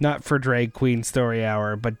 not for Drag Queen Story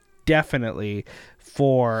Hour, but definitely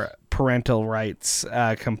for parental rights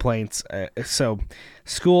complaints. So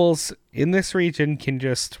schools in this region can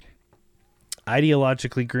just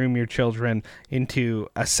ideologically groom your children into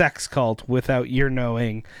a sex cult without your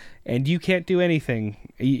knowing, and you can't do anything.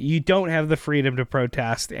 You don't have the freedom to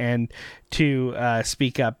protest and to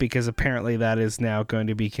speak up, because apparently that is now going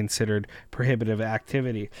to be considered prohibitive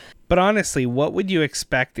activity. But honestly, what would you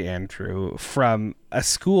expect, Andrew, from a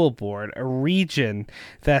school board, a region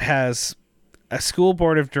that has a school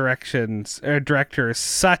board of directors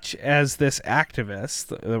such as this activist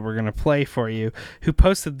that we're going to play for you, who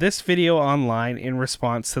posted this video online in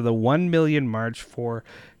response to the 1 million March for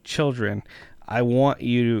Children? I want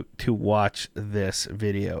you to watch this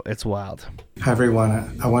video. It's wild. Hi,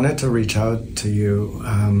 everyone. I wanted to reach out to you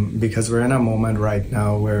because we're in a moment right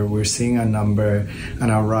now where we're seeing a number and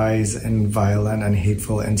a rise in violent and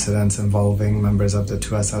hateful incidents involving members of the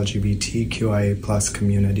 2S LGBTQIA+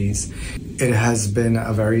 communities. It has been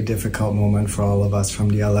a very difficult moment for all of us, from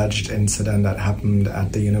the alleged incident that happened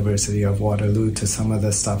at the University of Waterloo to some of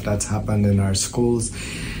the stuff that's happened in our schools.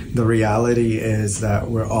 The reality is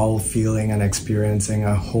that we're all feeling and experiencing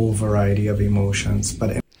a whole variety of emotions.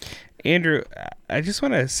 But Andrew, I just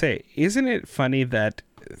want to say, isn't it funny that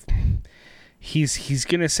he's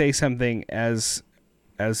going to say something as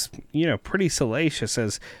pretty salacious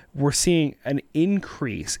as we're seeing an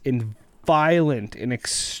increase in violent and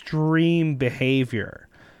extreme behavior,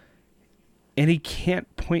 and he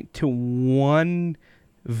can't point to one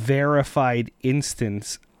verified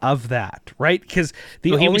instance of that, right? Because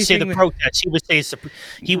he would say the protests. He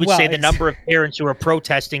would say the number of parents who are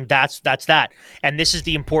protesting. That's that. And this is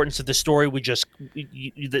the importance of the story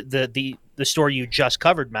the story you just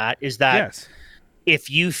covered, Matt. Is that yes. if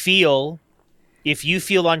you feel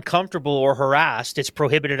uncomfortable or harassed, it's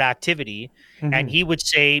prohibited activity. Mm-hmm. And he would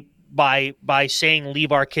say by saying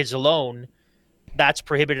leave our kids alone, that's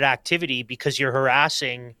prohibited activity because you're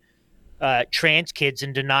harassing trans kids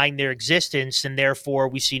and denying their existence, and therefore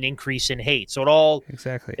we see an increase in hate. So it all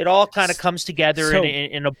kind of comes together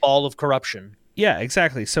in a ball of corruption. Yeah,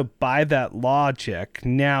 exactly. So by that logic,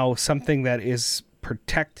 now something that is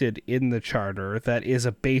protected in the Charter, that is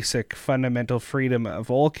a basic fundamental freedom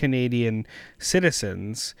of all Canadian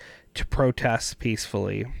citizens to protest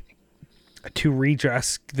peacefully, to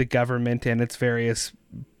redress the government and its various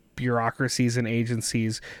bureaucracies and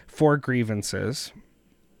agencies for grievances,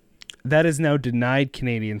 that is now denied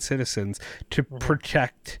Canadian citizens to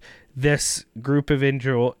protect this group of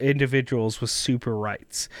individuals with super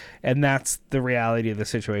rights. And that's the reality of the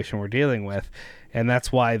situation we're dealing with. And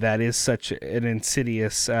that's why that is such an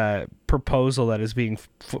insidious proposal that is being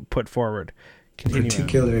put forward.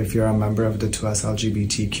 Particularly if you're a member of the 2S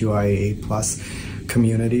LGBTQIA+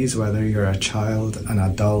 communities, whether you're a child, an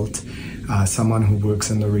adult, someone who works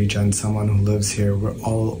in the region, someone who lives here,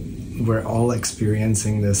 we're all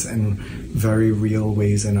experiencing this in very real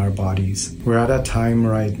ways in our bodies. We're at a time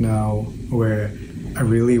right now where I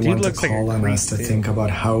really want to call on us to think about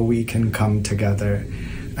how we can come together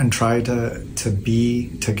and try to be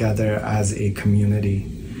together as a community.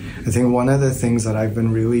 I think one of the things that I've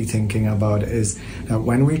been really thinking about is that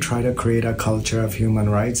when we try to create a culture of human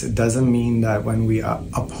rights, it doesn't mean that when we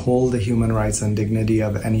uphold the human rights and dignity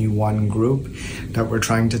of any one group, that we're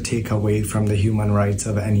trying to take away from the human rights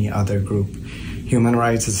of any other group. Human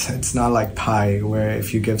rights, it's not like pie, where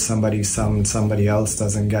if you give somebody some, somebody else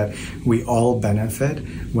doesn't get. We all benefit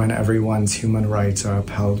when everyone's human rights are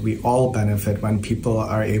upheld. We all benefit when people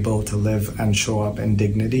are able to live and show up in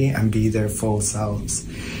dignity and be their full selves.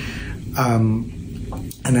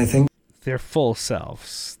 And I think their full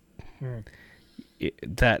selves,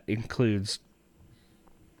 that includes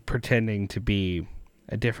pretending to be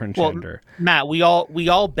a different gender. Matt, we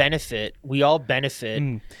all benefit. When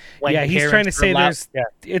he's trying to say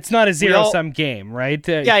it's not a zero-sum game, right?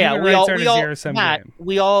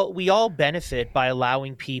 We all benefit by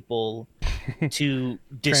allowing people to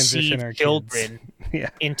deceive children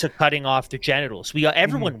into cutting off their genitals.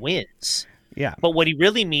 Everyone wins. Yeah. But what he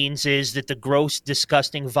really means is that the gross,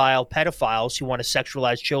 disgusting, vile pedophiles who want to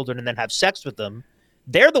sexualize children and then have sex with them,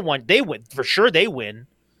 they're the one, they win. For sure they win.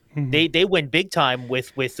 They win big time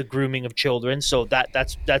with the grooming of children. So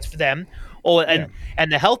that's for them. Oh,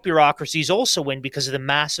 and the health bureaucracies also win because of the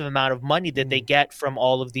massive amount of money that they get from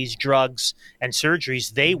all of these drugs and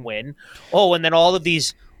surgeries. They win. Oh, and then all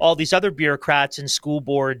these other bureaucrats and school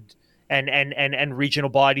board and regional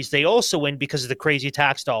bodies, they also win because of the crazy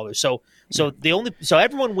tax dollars. So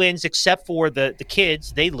everyone wins except for the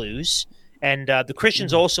kids. They lose, and the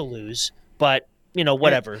Christians also lose. But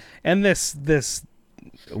whatever. And this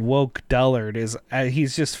woke dullard is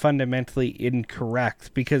he's just fundamentally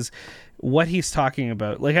incorrect, because what he's talking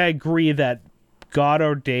about, like, I agree that God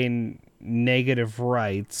ordained negative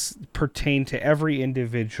rights pertain to every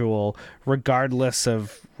individual regardless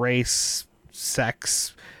of race,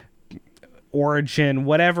 sex, origin,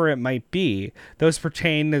 whatever it might be. Those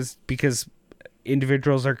pertain as because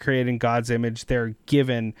individuals are created in God's image. They're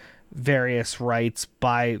given various rights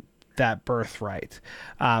by that birthright.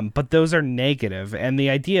 But those are negative. And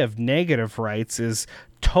the idea of negative rights is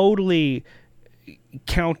totally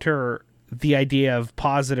counter the idea of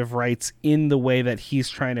positive rights in the way that he's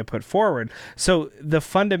trying to put forward. So the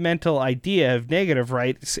fundamental idea of negative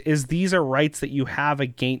rights is these are rights that you have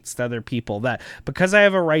against other people, that because I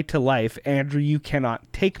have a right to life, Andrew, you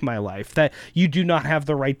cannot take my life, that you do not have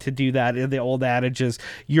the right to do that. The old adage is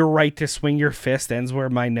your right to swing your fist ends where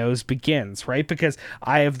my nose begins, right? Because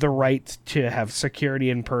I have the right to have security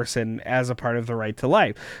in person as a part of the right to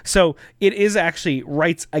life. So it is actually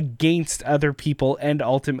rights against other people and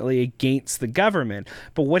ultimately against the government.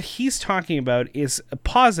 But what he's talking about is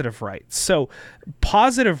positive rights. So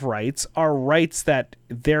positive rights are rights that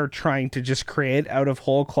they're trying to just create out of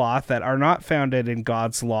whole cloth, that are not founded in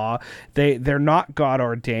God's law. They're not God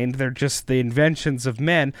ordained. They're just the inventions of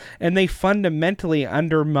men, and they fundamentally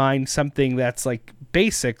undermine something that's like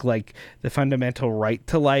basic, like the fundamental right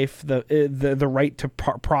to life, the right to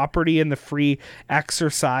property and the free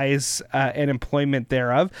exercise and employment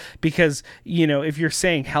thereof. Because if you're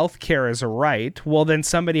saying healthcare is a right, well, then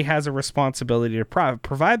somebody has a responsibility to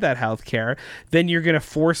provide that healthcare. Then you're going to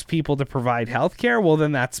force people to provide healthcare. Well,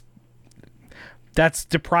 then that's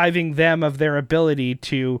depriving them of their ability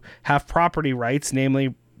to have property rights,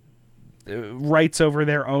 namely rights over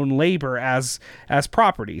their own labor as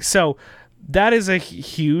property. So that is a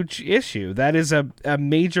huge issue. That is a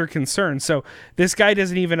major concern. So this guy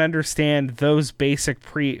doesn't even understand those basic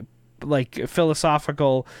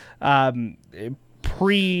philosophical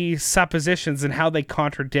presuppositions and how they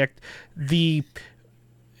contradict the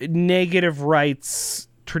negative rights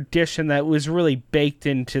tradition that was really baked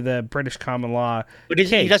into the British common law. But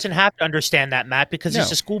he doesn't have to understand that, Matt, because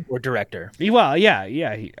he's a school board director. Well,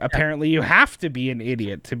 yeah. Apparently you have to be an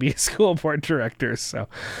idiot to be a school board director. So,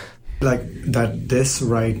 like, that this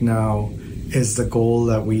right now is the goal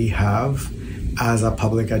that we have as a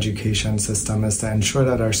public education system, is to ensure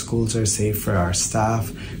that our schools are safe for our staff,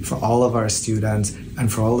 for all of our students, and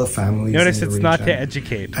for all the families. Notice in the it's region. not to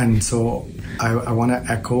educate. And so I want to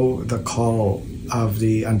echo the call of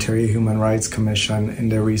the Ontario Human Rights Commission in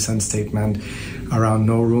their recent statement around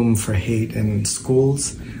no room for hate in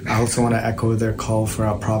schools. I also want to echo their call for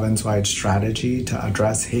a province-wide strategy to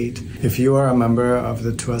address hate. If you are a member of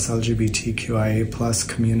the 2S LGBTQIA+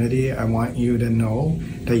 community, I want you to know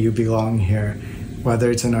that you belong here.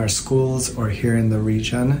 Whether it's in our schools or here in the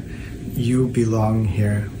region, you belong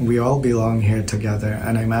here. We all belong here together.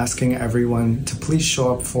 And I'm asking everyone to please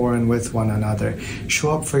show up for and with one another.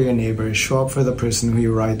 Show up for your neighbors. Show up for the person who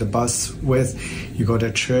you ride the bus with, you go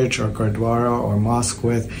to church or gurdwara or mosque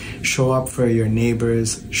with. Show up for your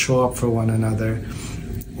neighbors. Show up for one another.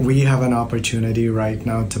 We have an opportunity right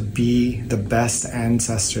now to be the best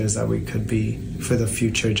ancestors that we could be for the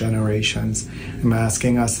future generations. I'm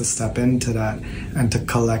asking us to step into that and to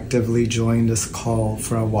collectively join this call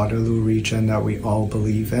for a Waterloo region that we all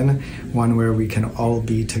believe in, one where we can all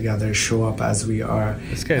be together, show up as we are,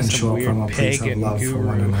 and show up from a place of love for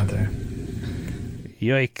one another.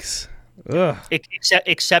 Yikes. Ugh.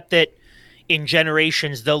 Except that in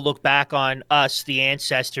generations, they'll look back on us, the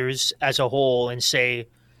ancestors, as a whole and say,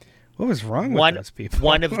 what was wrong with those people?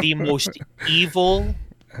 One of the most evil,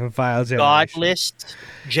 vile godless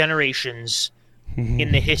generations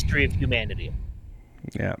in the history of humanity.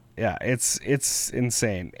 Yeah, it's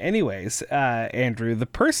insane. Anyways, Andrew, the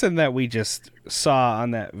person that we just saw on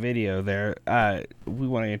that video there, we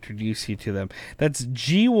want to introduce you to them. That's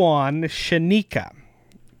Jiwon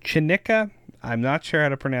Chinika. I'm not sure how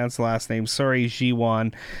to pronounce the last name. Sorry,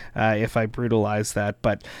 Jiwon, if I brutalized that.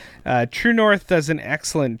 But True North does an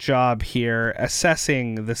excellent job here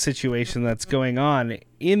assessing the situation that's going on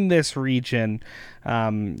in this region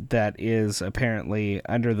that is apparently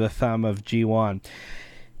under the thumb of Jiwon.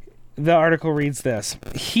 The article reads this.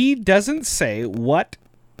 He doesn't say what,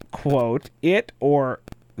 quote, it or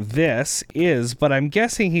this is, but I'm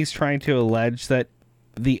guessing he's trying to allege that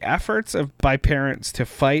the efforts by parents to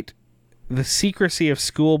fight the secrecy of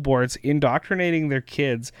school boards indoctrinating their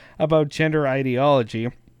kids about gender ideology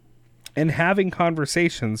and having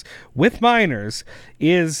conversations with minors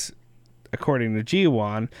is, according to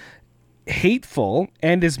Jiwon, hateful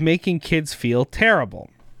and is making kids feel terrible.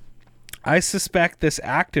 I suspect this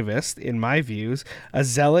activist, in my views, a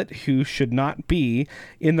zealot who should not be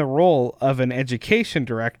in the role of an education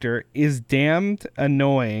director, is damned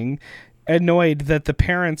annoyed that the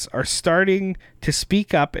parents are starting to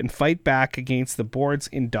speak up and fight back against the board's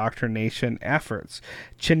indoctrination efforts.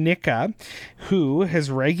 Chinika, who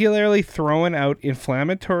has regularly thrown out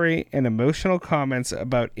inflammatory and emotional comments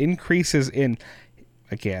about increases in,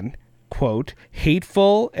 again, quote,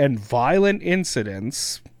 hateful and violent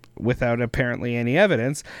incidents, without apparently any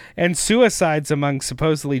evidence, and suicides among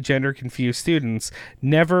supposedly gender-confused students,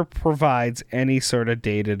 never provides any sort of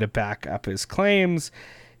data to back up his claims,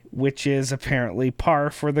 which is apparently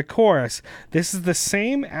par for the course. This is the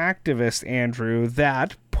same activist, Andrew,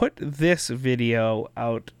 that put this video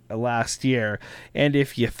out last year. And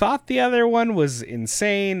if you thought the other one was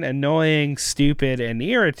insane, annoying, stupid, and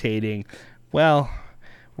irritating, well,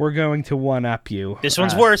 we're going to one-up you. This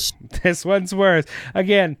one's worse. This one's worse.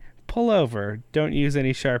 Again, pull over. Don't use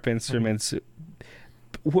any sharp instruments.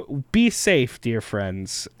 Be safe, dear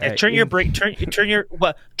friends. Turn your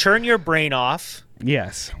brain off.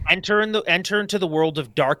 Yes. Enter into the world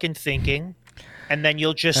of darkened thinking, and then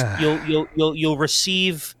you'll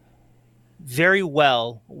receive very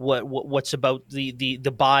well what's about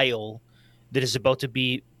the bile that is about to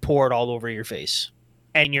be poured all over your face.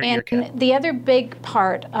 And the other big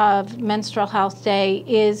part of Menstrual Health Day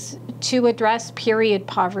is to address period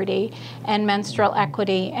poverty and menstrual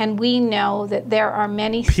equity. And we know that there are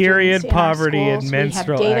many period students poverty in our schools, and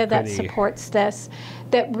menstrual we have data equity that supports this,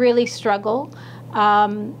 that really struggle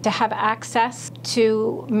to have access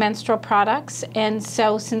to menstrual products. And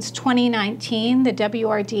so since 2019, the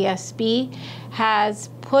WRDSB has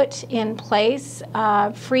put in place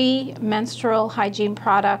free menstrual hygiene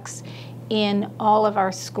products in all of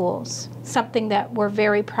our schools, something that we're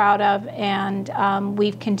very proud of, and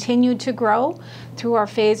we've continued to grow through our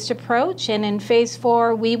phased approach. And in phase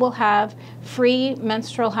 4, we will have free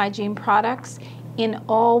menstrual hygiene products in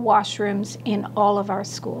all washrooms in all of our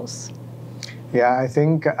schools. Yeah, I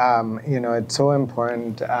think, it's so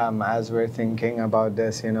important as we're thinking about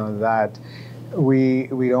this, that we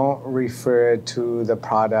don't refer to the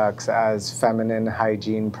products as feminine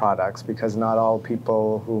hygiene products, because not all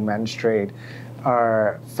people who menstruate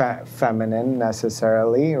are feminine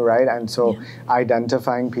necessarily, right? And so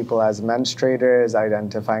identifying people as menstruators,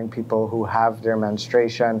 identifying people who have their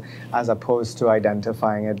menstruation, as opposed to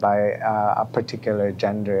identifying it by a particular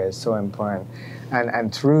gender is so important.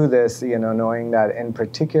 And through this, knowing that in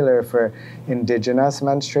particular for Indigenous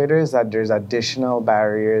menstruators, that there's additional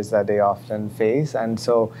barriers that they often face. And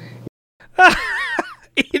so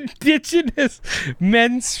Indigenous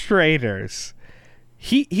menstruators.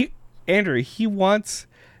 Andrew, he wants...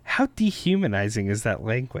 How dehumanizing is that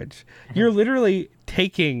language? You're literally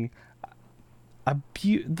taking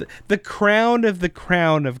the crown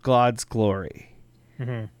of God's glory.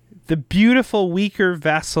 Mm-hmm. The beautiful, weaker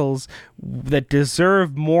vessels that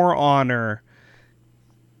deserve more honor,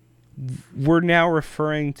 we're now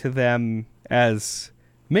referring to them as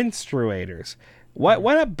menstruators. Why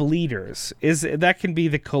not bleeders? That can be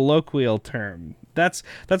the colloquial term. That's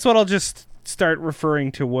what I'll just start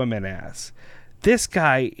referring to women as. This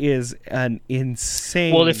guy is an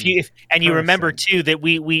insane. Well, you remember too that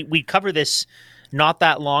we covered this not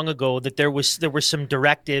that long ago, that there were some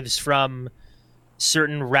directives from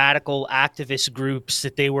certain radical activist groups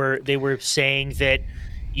that they were saying that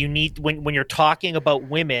you need, when you're talking about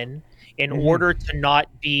women, in order to not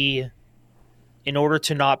be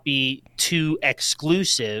too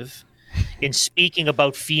exclusive in speaking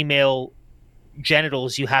about female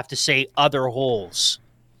genitals, you have to say other holes.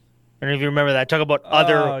 I don't know if you remember that. Talk about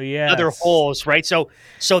other holes, right? So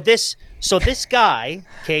this guy,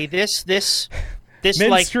 okay, this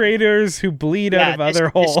menstruators who bleed out of other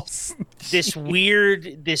holes. This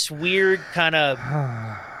weird kind of.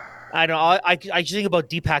 I don't know. I just think about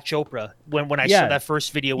Deepak Chopra when I saw that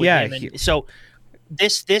first video with him. And so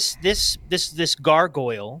this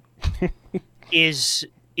gargoyle is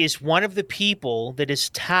one of the people that is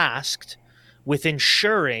tasked with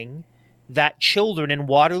ensuring that children in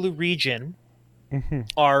Waterloo Region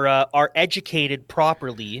are educated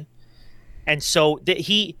properly. And so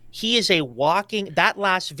he is a walking. That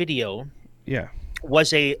last video,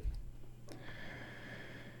 was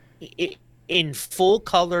in full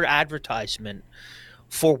color advertisement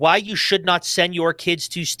for why you should not send your kids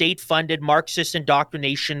to state-funded Marxist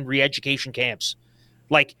indoctrination re-education camps.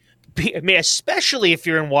 Like, I mean, especially if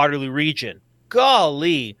you're in Waterloo Region,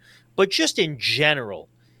 golly. But just in general,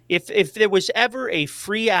 if there was ever a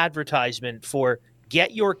free advertisement for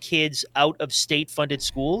get your kids out of state-funded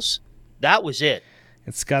schools, that was it.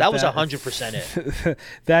 That was 100% it.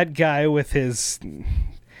 That guy with his,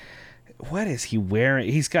 what is he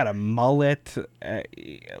wearing? He's got a mullet.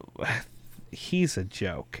 He's a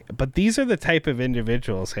joke. But these are the type of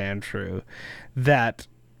individuals, Andrew, that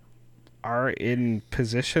are in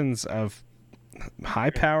positions of high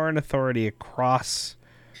power and authority across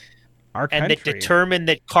our country. And that determine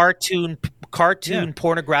that cartoon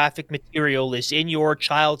pornographic material is in your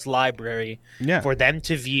child's library for them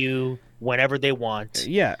to view whenever they want.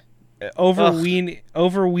 Yeah. Overweening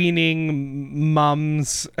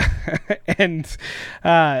mums and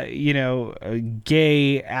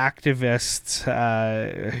gay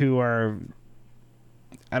activists who are,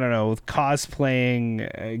 I don't know,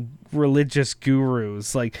 cosplaying religious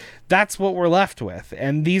gurus. Like, that's what we're left with.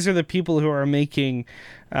 And these are the people who are making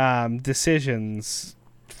decisions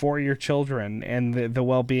for your children and the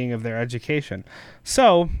well-being of their education.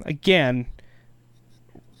 So, again,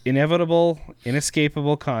 inevitable,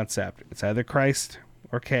 inescapable concept. It's either Christ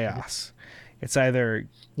or chaos. It's either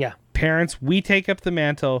parents, we take up the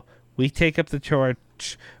mantle, we take up the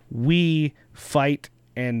torch, we fight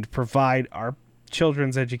and provide our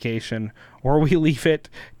children's education, or we leave it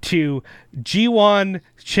to Jiwan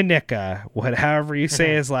Chinika, however you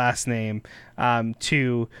say his last name,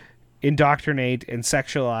 to indoctrinate and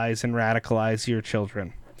sexualize and radicalize your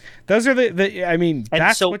children. Those are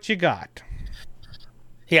that's what you got.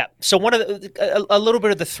 Yeah. So one of a little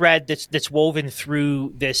bit of the thread that's woven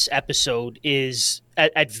through this episode is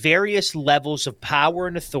at various levels of power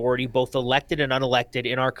and authority, both elected and unelected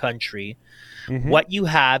in our country. What you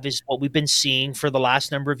have is what we've been seeing for the last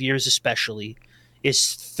number of years, especially,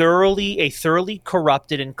 is a thoroughly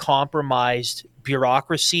corrupted and compromised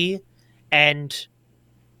bureaucracy and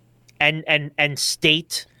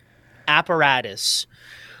state apparatus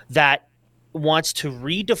that wants to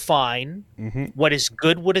redefine what is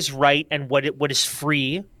good, what is right, and what is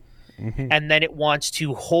free, and then it wants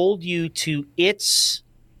to hold you to its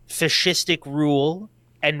fascistic rule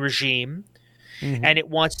and regime, and it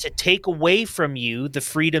wants to take away from you the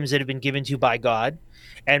freedoms that have been given to you by God,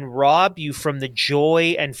 and rob you from the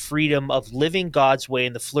joy and freedom of living God's way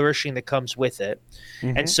and the flourishing that comes with it.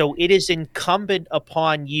 And so it is incumbent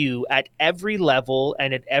upon you at every level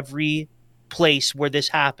and at every place where this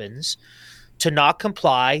happens to not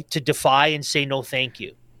comply, to defy and say no thank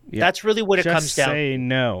you. That's really what it comes down to. Say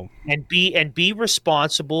no. And be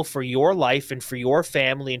responsible for your life and for your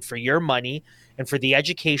family and for your money and for the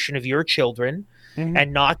education of your children,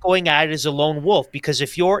 and not going at it as a lone wolf. Because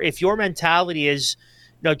if your mentality is,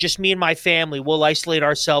 no, just me and my family, we'll isolate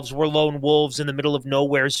ourselves, we're lone wolves in the middle of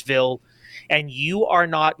Nowheresville, and you are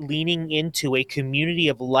not leaning into a community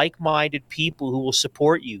of like-minded people who will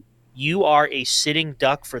support you, you are a sitting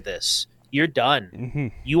duck for this. You're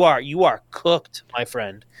done. You are cooked, my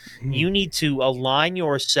friend. You need to align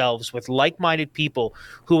yourselves with like-minded people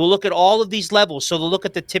who will look at all of these levels. So they'll look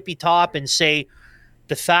at the tippy top and say,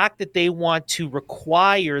 the fact that they want to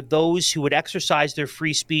require those who would exercise their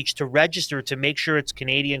free speech to register to make sure it's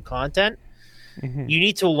Canadian content, you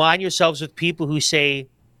need to align yourselves with people who say,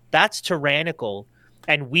 that's tyrannical,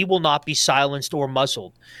 and we will not be silenced or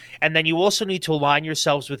muzzled. And then you also need to align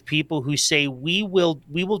yourselves with people who say we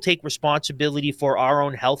will take responsibility for our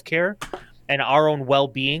own healthcare and our own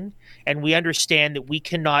well-being, and we understand that we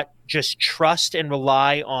cannot just trust and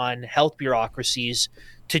rely on health bureaucracies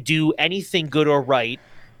to do anything good or right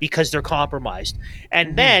because they're compromised.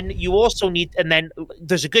 And then you also need, and then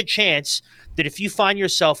there's a good chance that if you find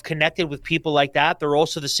yourself connected with people like that, they're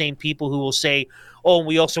also the same people who will say, oh, and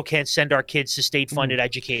we also can't send our kids to state-funded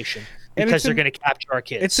education because they're going to capture our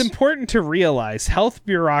kids. It's important to realize health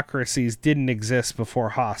bureaucracies didn't exist before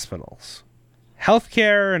hospitals.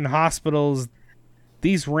 Healthcare and hospitals,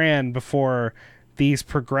 these ran before these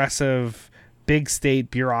progressive big state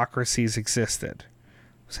bureaucracies existed.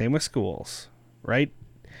 Same with schools, right?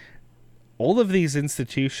 All of these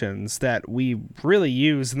institutions that we really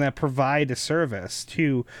use and that provide a service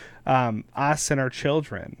to us and our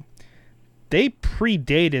children, they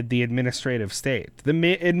predated the administrative state.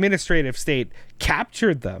 The administrative state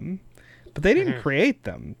captured them, but they didn't create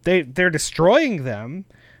them. They're destroying them,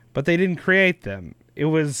 but they didn't create them. It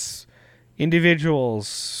was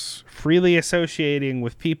individuals freely associating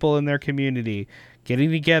with people in their community,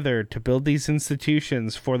 getting together to build these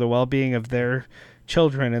institutions for the well-being of their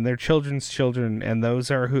children and their children's children and those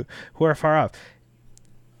who are far off.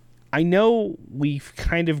 I know we've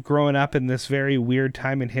kind of grown up in this very weird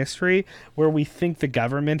time in history where we think the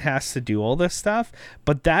government has to do all this stuff,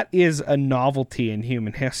 but that is a novelty in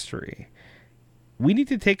human history. We need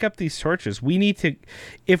to take up these torches. We need to,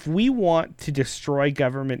 if we want to destroy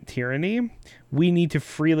government tyranny, we need to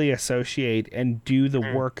freely associate and do the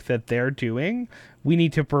work that they're doing. We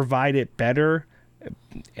need to provide it better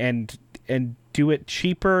and do it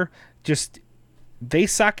cheaper. Just, they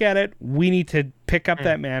suck at it. We need to pick up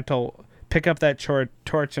that mantle, pick up that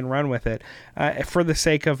torch and run with it for the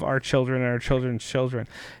sake of our children and our children's children.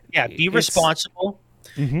 Yeah, be responsible.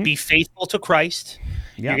 Be faithful to Christ.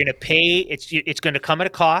 You're going to pay. It's going to come at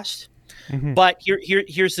a cost. But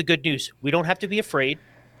here's the good news. We don't have to be afraid.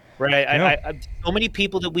 Right? I so many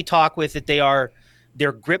people that we talk with that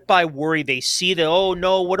they're gripped by worry. They see that, oh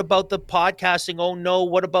no, what about the podcasting? Oh no,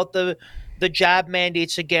 what about the jab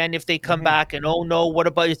mandates again if they come back? And oh no, what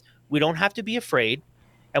about it? We don't have to be afraid.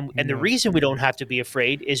 And the reason we don't have to be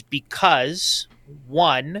afraid is because,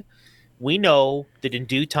 one, we know that in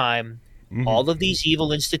due time, all of these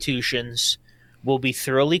evil institutions will be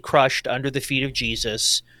thoroughly crushed under the feet of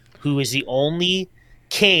Jesus, who is the only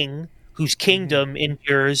king whose kingdom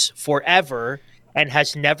endures forever and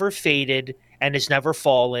has never faded and has never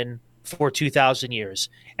fallen for 2,000 years.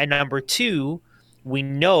 And number two, we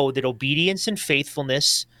know that obedience and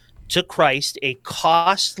faithfulness to Christ, a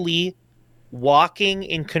costly walking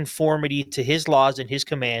in conformity to his laws and his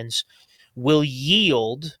commands, will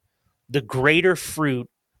yield the greater fruit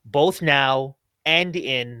both now and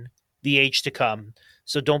in the age to come.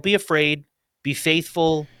 So don't be afraid. Be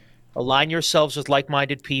faithful. Align yourselves with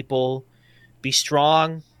like-minded people. Be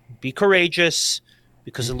strong. Be courageous,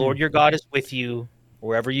 because the Lord your God is with you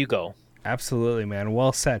wherever you go. Absolutely, man.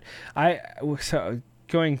 Well said. So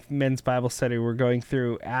going men's Bible study, we're going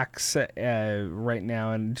through Acts right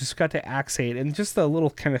now, and just got to Acts 8, and just a little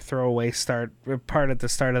kind of throwaway part at the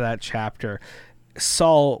start of that chapter.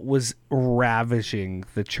 Saul was ravaging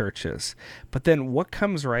the churches. But then what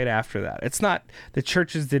comes right after that? It's not the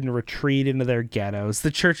churches didn't retreat into their ghettos.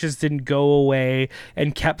 The churches didn't go away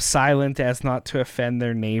and kept silent as not to offend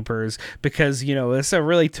their neighbors, because, it's a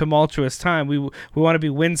really tumultuous time. We want to be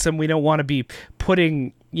winsome. We don't want to be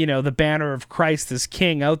putting, the banner of Christ as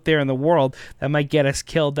king out there in the world that might get us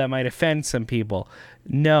killed, that might offend some people.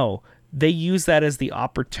 No. They use that as the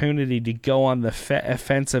opportunity to go on the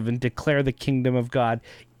offensive and declare the kingdom of God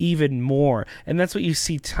even more. And that's what you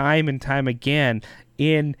see time and time again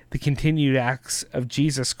in the continued acts of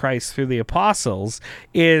Jesus Christ through the apostles,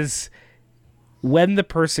 is when the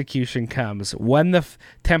persecution comes, when the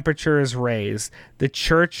temperature is raised, the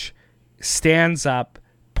church stands up,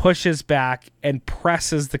 pushes back, and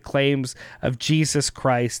presses the claims of Jesus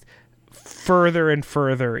Christ further and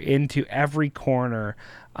further into every corner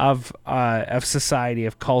of society,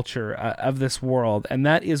 of culture, of this world. And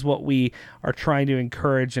that is what we are trying to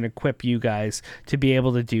encourage and equip you guys to be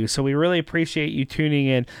able to do. So we really appreciate you tuning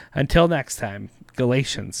in. Until next time,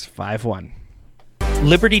 Galatians 5:1.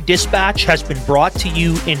 Liberty Dispatch has been brought to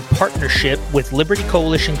you in partnership with Liberty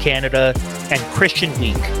Coalition Canada and Christian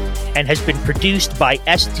Week, and has been produced by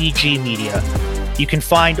SDG Media. You can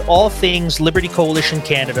find all things Liberty Coalition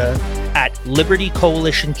Canada at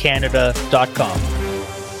libertycoalitioncanada.com.